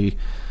I'm actually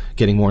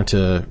getting more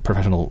into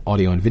professional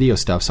audio and video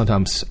stuff,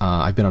 sometimes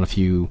I've been on a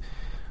few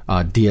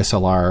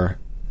DSLR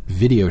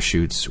video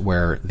shoots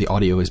where the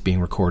audio is being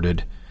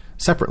recorded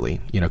separately,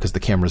 because the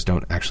cameras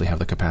don't actually have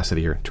the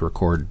capacity to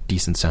record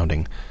decent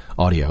sounding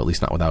audio, at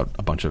least not without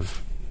a bunch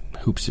of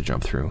hoops to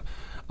jump through.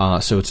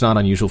 So it's not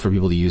unusual for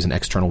people to use an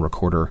external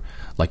recorder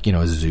like,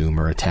 a Zoom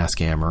or a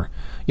Tascam or,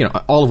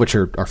 all of which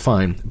are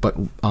fine. But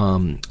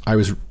I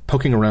was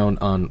poking around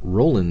on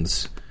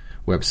Roland's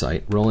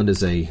website. Roland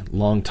is a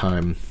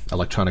longtime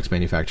electronics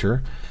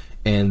manufacturer,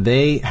 and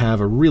they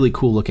have a really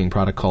cool looking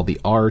product called the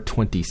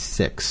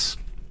R26.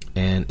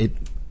 And it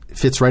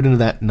fits right into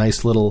that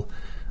nice little,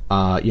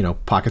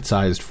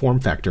 pocket-sized form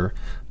factor,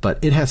 but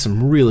it has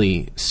some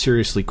really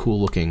seriously cool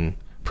looking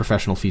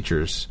professional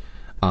features.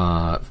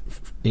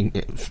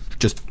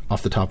 Just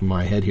off the top of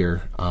my head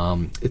here,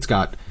 it's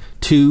got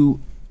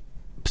two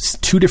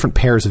different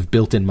pairs of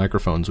built-in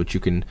microphones, which you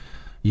can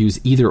use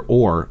either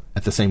or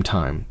at the same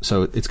time.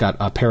 So it's got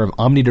a pair of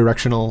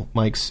omnidirectional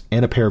mics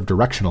and a pair of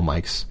directional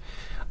mics,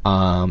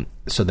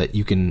 so that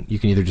you can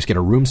either just get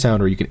a room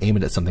sound or you can aim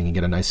it at something and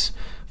get a nice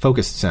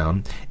focused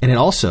sound. And it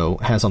also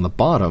has on the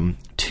bottom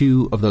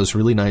two of those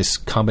really nice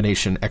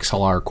combination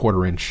XLR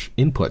 1/4-inch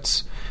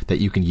inputs that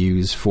you can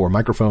use for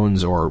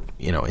microphones or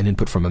an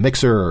input from a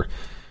mixer or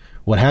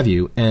what have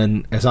you.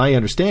 And as I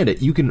understand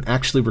it, you can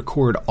actually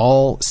record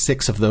all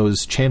 6 of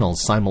those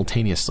channels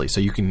simultaneously.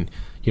 So you can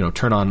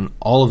turn on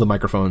all of the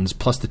microphones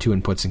plus the 2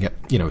 inputs and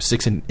get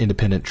 6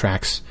 independent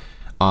tracks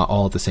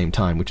all at the same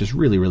time, which is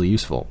really, really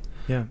useful.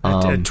 Yeah,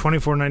 at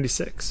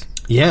 2496.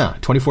 Yeah,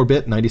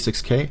 24-bit,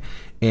 96K.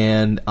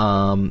 And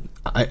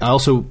I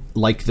also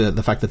like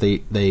the fact that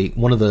they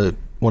one of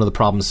the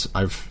problems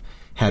I've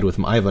had with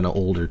them, I have an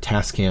older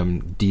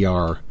Tascam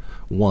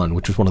DR1,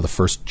 which was one of the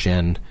first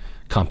gen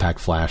compact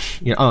flash.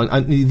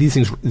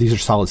 These are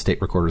solid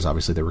state recorders.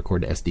 Obviously, they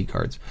record to SD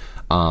cards,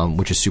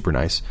 which is super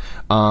nice.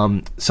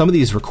 Some of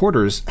these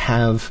recorders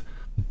have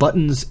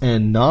buttons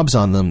and knobs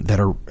on them that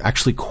are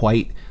actually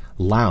quite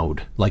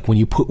loud. Like when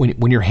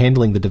you're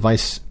handling the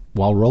device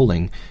while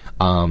rolling,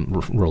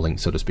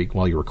 so to speak,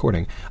 while you're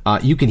recording,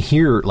 you can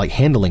hear like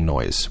handling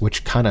noise,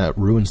 which kind of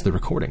ruins the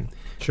recording.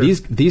 Sure.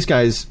 These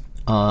guys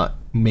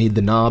made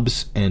the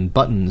knobs and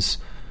buttons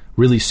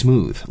really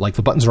smooth. Like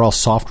the buttons are all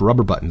soft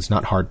rubber buttons,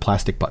 not hard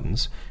plastic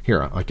buttons.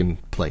 Here, I can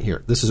play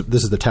here. This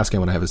is the Tascam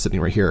when I have it sitting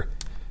right here.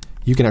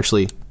 You can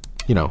actually,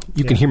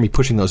 can hear me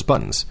pushing those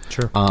buttons.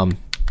 Sure.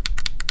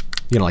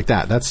 Like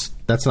that.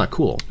 That's not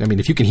cool. I mean,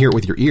 if you can hear it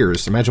with your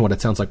ears, imagine what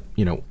it sounds like,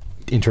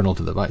 internal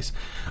to the device.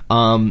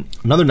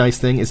 Another nice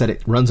thing is that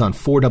it runs on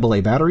 4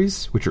 AA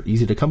batteries, which are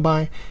easy to come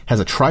by. Has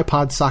a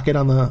tripod socket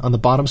on the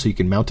bottom, so you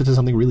can mount it to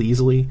something really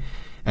easily,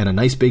 and a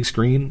nice big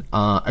screen.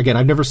 Again,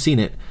 I've never seen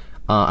it.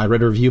 I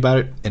read a review about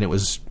it, and it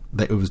was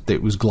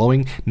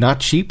glowing. Not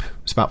cheap.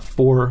 It's about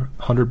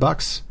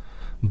 $400.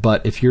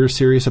 But if you're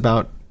serious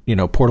about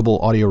portable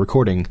audio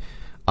recording,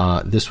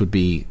 this would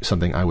be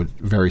something I would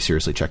very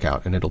seriously check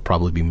out, and it'll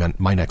probably be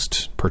my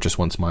next purchase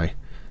once my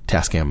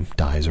Tascam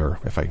dies, or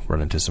if I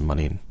run into some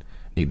money and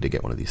need to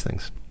get one of these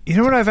things. You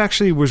know what I've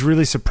actually was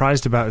really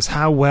surprised about is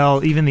how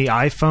well even the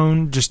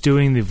iPhone just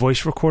doing the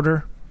voice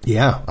recorder.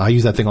 Yeah, I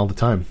use that thing all the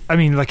time. I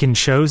mean, like in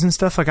shows and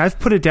stuff. Like I've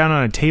put it down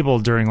on a table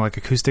during like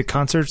acoustic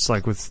concerts,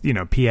 like with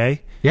PA.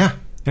 Yeah,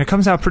 and it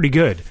comes out pretty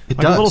good. It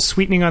like does. A little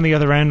sweetening on the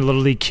other end, a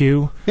little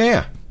EQ.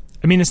 Yeah.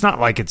 I mean, it's not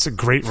like it's a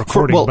great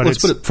recording, but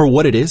let's put it for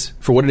what it is.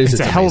 For what it is,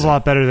 it's a hell of a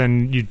lot better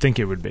than you'd think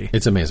it would be.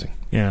 It's amazing.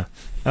 Yeah.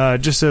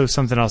 Just so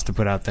something else to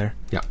put out there.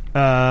 Yeah.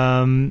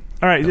 All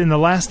right. And the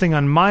last thing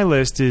on my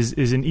list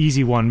is an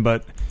easy one,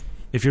 but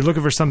if you're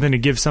looking for something to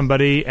give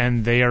somebody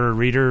and they are a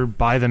reader,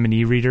 buy them an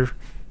e-reader.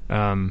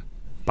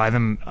 Buy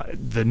them.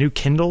 The new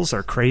Kindles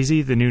are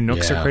crazy. The new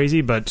Nooks are crazy,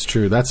 but it's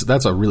true.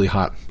 That's a really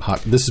hot.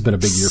 This has been a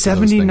big year. For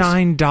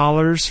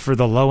 $79 for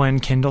the low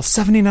end Kindle.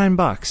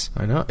 $79.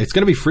 I know it's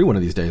going to be free one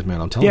of these days, man.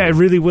 I'm telling you. Yeah, it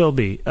really will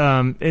be.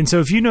 And so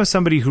if you know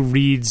somebody who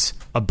reads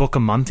a book a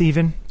month,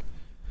 even,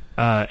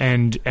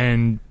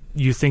 and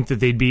you think that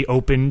they'd be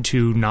open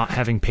to not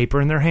having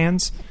paper in their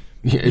hands.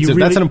 Yeah,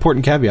 that's an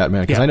important caveat,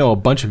 man, because I know a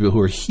bunch of people who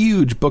are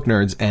huge book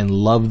nerds and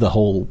love the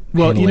whole.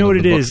 Well, you know what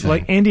it is. Thing.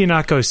 Like Andy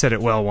Ihnatko said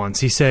it well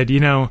once. He said,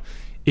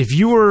 if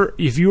you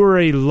were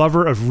a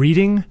lover of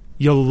reading,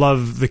 you'll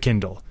love the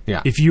Kindle.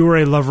 Yeah. If you are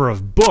a lover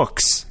of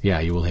books,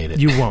 you will hate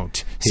it. You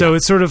won't. So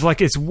it's sort of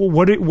like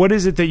what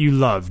is it that you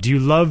love? Do you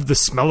love the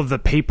smell of the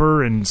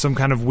paper and some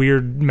kind of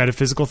weird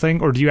metaphysical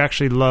thing, or do you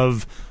actually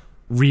love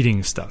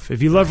reading stuff?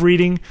 If you love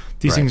reading,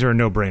 these things are a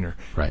no-brainer.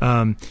 Right.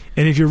 And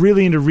if you're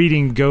really into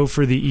reading, go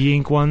for the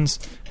e-ink ones.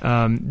 For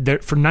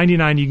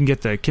 $99, you can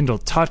get the Kindle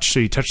Touch, so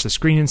you touch the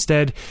screen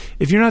instead.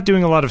 If you're not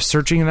doing a lot of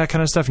searching and that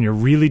kind of stuff, and you're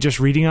really just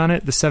reading on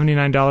it, the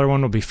 $79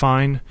 one will be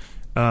fine.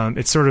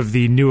 It's sort of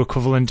the new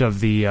equivalent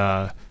of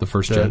the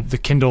first gen, the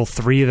Kindle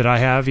 3 that I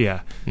have.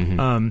 Yeah.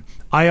 Mm-hmm.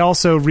 I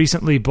also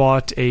recently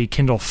bought a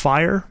Kindle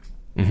Fire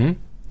to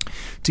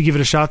give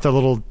it a shot. The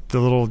little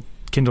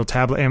Kindle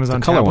tablet, Amazon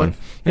the color tablet. One.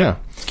 Yeah,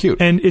 it's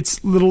cute. And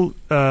it's little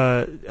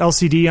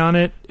LCD on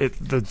it.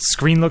 The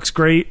screen looks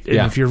great.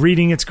 And if you're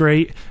reading, it's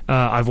great.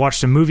 I've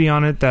watched a movie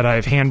on it that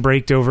I've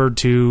handbraked over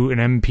to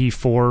an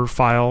MP4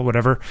 file,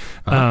 whatever.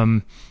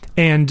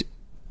 And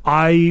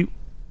I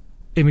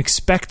am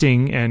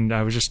expecting, and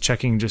I was just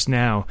checking just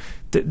now,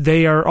 that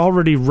they are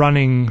already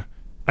running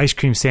Ice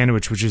Cream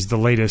Sandwich, which is the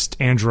latest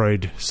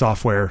Android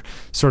software.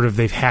 Sort of,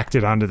 they've hacked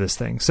it onto this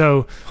thing.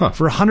 So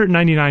for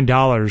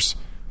 $199,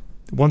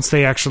 once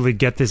they actually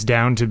get this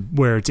down to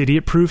where it's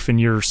idiot-proof and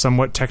you're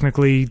somewhat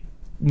technically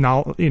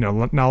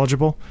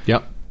knowledgeable,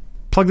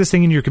 plug this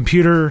thing in your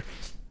computer,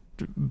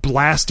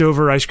 blast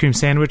over Ice Cream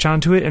Sandwich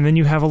onto it, and then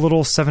you have a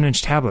little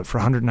 7-inch tablet for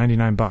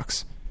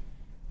 $199.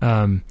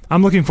 I'm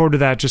looking forward to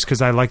that just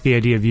because I like the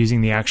idea of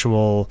using the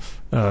actual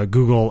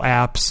Google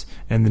apps,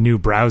 and the new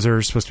browser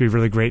is supposed to be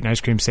really great in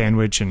Ice Cream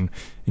Sandwich, and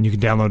you can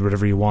download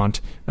whatever you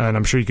want. And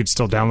I'm sure you could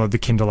still download the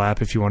Kindle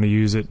app if you want to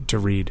use it to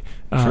read.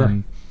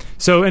 Sure.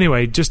 So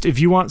anyway, just if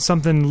you want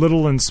something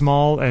little and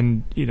small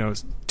and,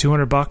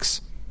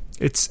 $200,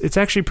 it's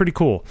actually pretty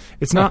cool.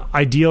 It's not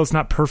ideal. It's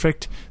not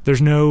perfect.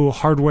 There's no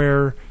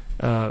hardware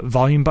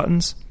volume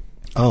buttons.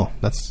 Oh,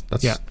 that's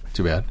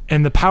too bad.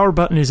 And the power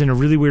button is in a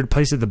really weird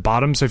place at the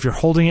bottom. So if you're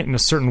holding it in a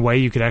certain way,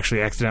 you could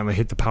actually accidentally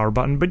hit the power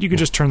button, but you could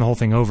just turn the whole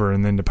thing over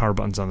and then the power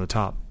button's on the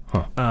top.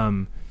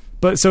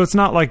 But so it's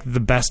not like the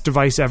best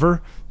device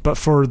ever, but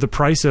for the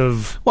price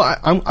of... Well,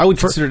 I would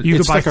consider... You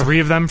could buy 3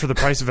 of them for the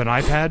price of an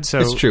iPad. So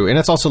it's true. And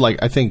it's also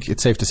I think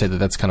it's safe to say that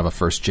that's kind of a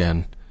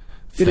first-gen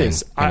thing. It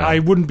is. I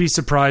wouldn't be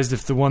surprised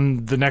if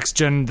the next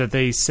gen that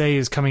they say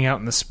is coming out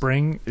in the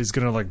spring is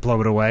going to blow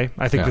it away.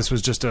 I think this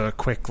was just a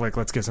quick,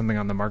 let's get something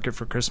on the market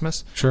for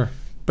Christmas. Sure.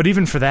 But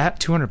even for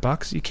that,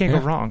 $200, you can't go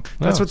wrong.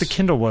 That's what the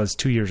Kindle was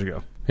 2 years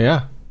ago.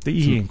 Yeah. The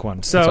e-ink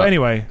one. So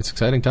anyway... It's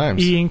exciting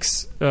times.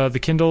 E-inks, the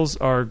Kindles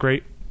are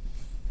great.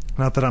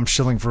 Not that I'm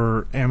shilling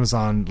for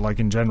Amazon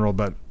in general,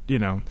 but you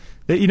know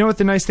what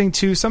the nice thing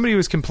too. Somebody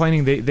was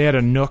complaining they had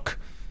a Nook,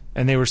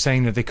 and they were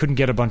saying that they couldn't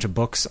get a bunch of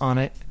books on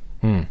it.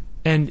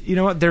 And you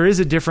know what? There is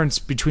a difference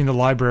between the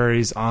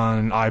libraries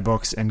on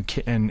iBooks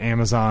and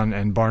Amazon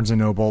and Barnes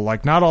and Noble.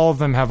 Not all of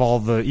them have all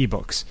the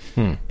ebooks,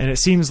 and it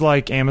seems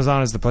like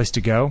Amazon is the place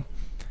to go.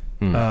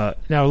 Now,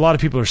 a lot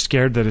of people are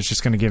scared that it's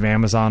just going to give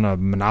Amazon a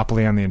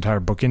monopoly on the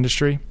entire book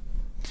industry.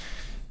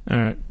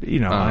 I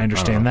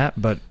understand that,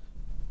 but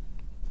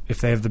if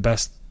they have the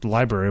best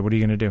library, what are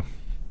you going to do?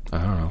 I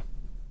don't know.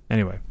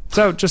 Anyway,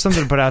 so just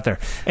something to put out there.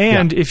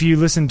 And if you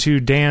listen to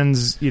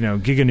Dan's,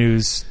 Giga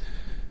News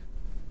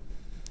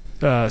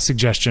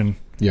suggestion,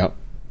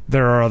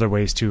 there are other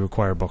ways to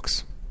acquire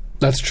books.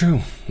 That's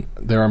true.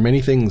 There are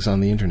many things on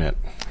the internet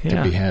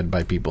to be had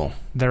by people.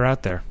 They're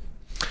out there.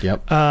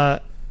 Yep.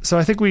 So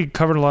I think we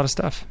covered a lot of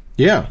stuff.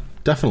 Yeah,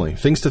 definitely.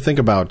 Things to think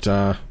about.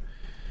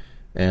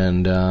 We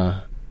did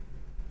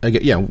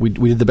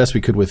the best we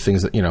could with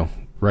things that,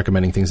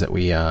 recommending things that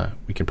we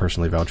can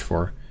personally vouch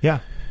for. Yeah,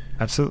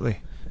 absolutely.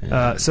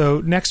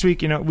 So next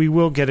week, we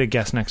will get a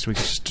guest next week.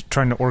 It's just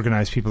trying to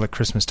organize people at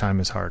Christmas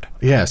time is hard.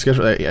 Yeah,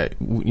 schedule.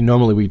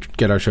 Normally we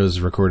get our shows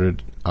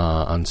recorded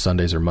on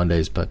Sundays or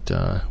Mondays, but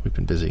we've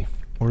been busy.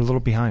 We're a little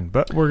behind,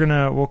 but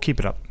we'll keep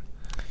it up.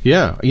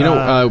 Yeah,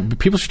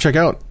 people should check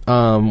out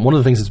one of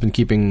the things that's been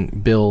keeping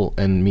Bill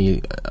and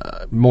me,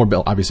 more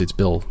Bill, obviously it's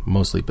Bill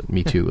mostly, but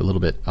me too a little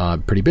bit,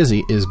 pretty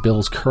busy, is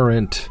Bill's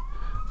current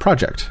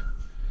project.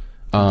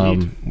 Why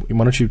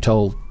don't you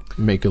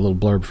make a little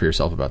blurb for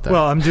yourself about that?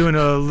 Well, I'm doing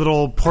a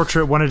little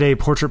one-a-day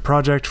portrait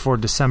project for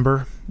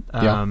December.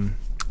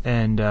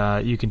 And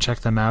you can check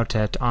them out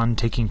at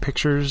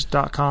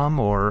ontakingpictures.com,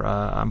 or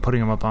I'm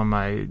putting them up on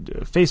my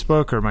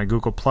Facebook or my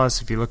Google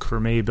Plus. If you look for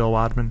me, Bill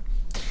Wadman,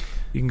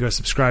 you can go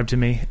subscribe to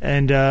me.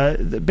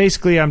 And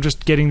basically, I'm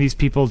just getting these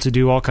people to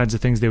do all kinds of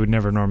things they would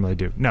never normally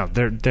do. No,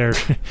 they're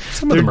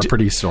some of them are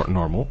pretty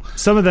normal.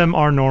 Some of them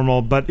are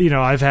normal, but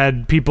I've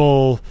had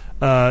people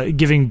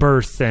giving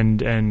birth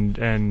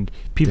and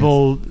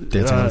people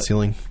dancing on the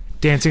ceiling.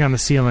 Dancing on the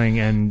ceiling,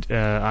 and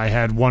I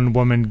had one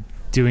woman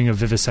doing a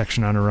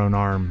vivisection on her own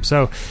arm.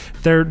 So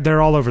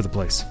they're all over the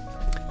place,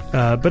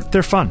 but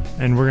they're fun,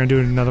 and we're going to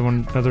do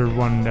another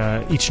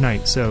one each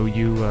night. So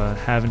you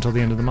have until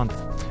the end of the month.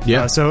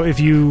 Yeah. So if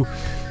you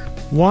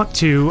want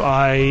to,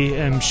 I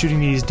am shooting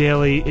these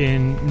daily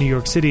in New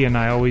York City, and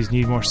I always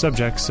need more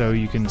subjects. So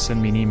you can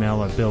send me an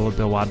email at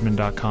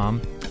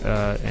bill@billwadman.com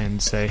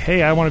and say,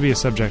 hey, I want to be a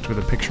subject with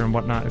a picture and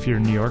whatnot if you're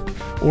in New York.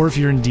 Or if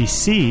you're in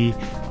D.C.,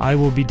 I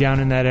will be down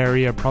in that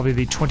area probably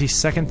the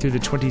 22nd through the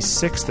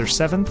 26th or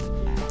 7th.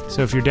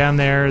 So if you're down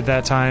there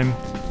that time,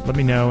 let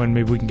me know, and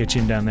maybe we can get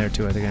you in down there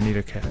too. I think I need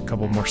a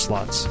couple more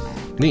slots.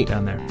 Neat.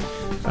 Down there.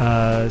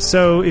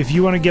 So if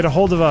you want to get a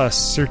hold of us,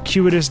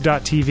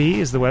 circuitous.tv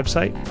is the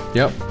website.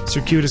 Yep.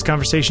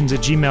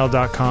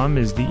 circuitousconversations@gmail.com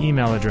is the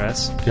email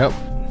address. Yep.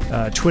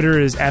 Twitter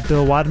is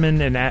 @Bill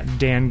Wadman and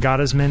 @Dan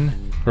Gottesman.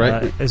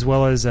 Right. As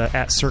well as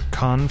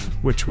 @CircConv,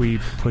 which we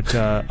put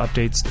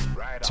updates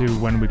to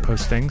when we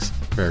post things.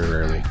 Very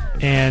rarely.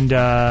 And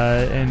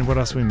what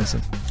else are we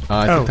missing?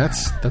 I think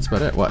that's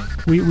about it. What?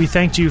 We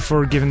thanked you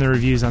for giving the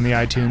reviews on the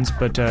iTunes,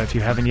 but if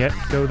you haven't yet,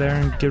 go there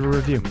and give a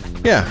review.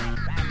 Yeah.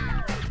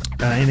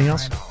 Anything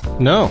else?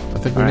 No, I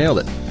think we nailed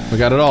it. We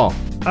got it all.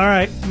 All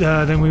right,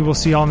 then we will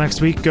see you all next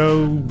week.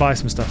 Go buy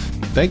some stuff.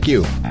 Thank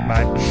you.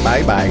 Bye.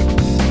 Bye-bye.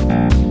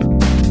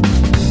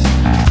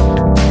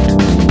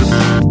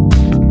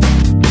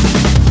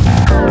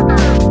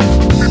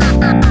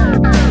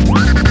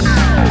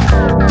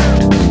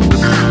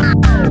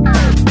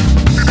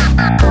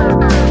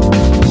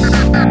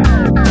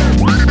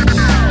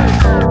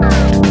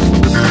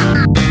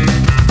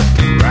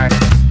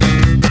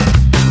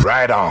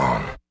 Right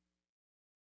on.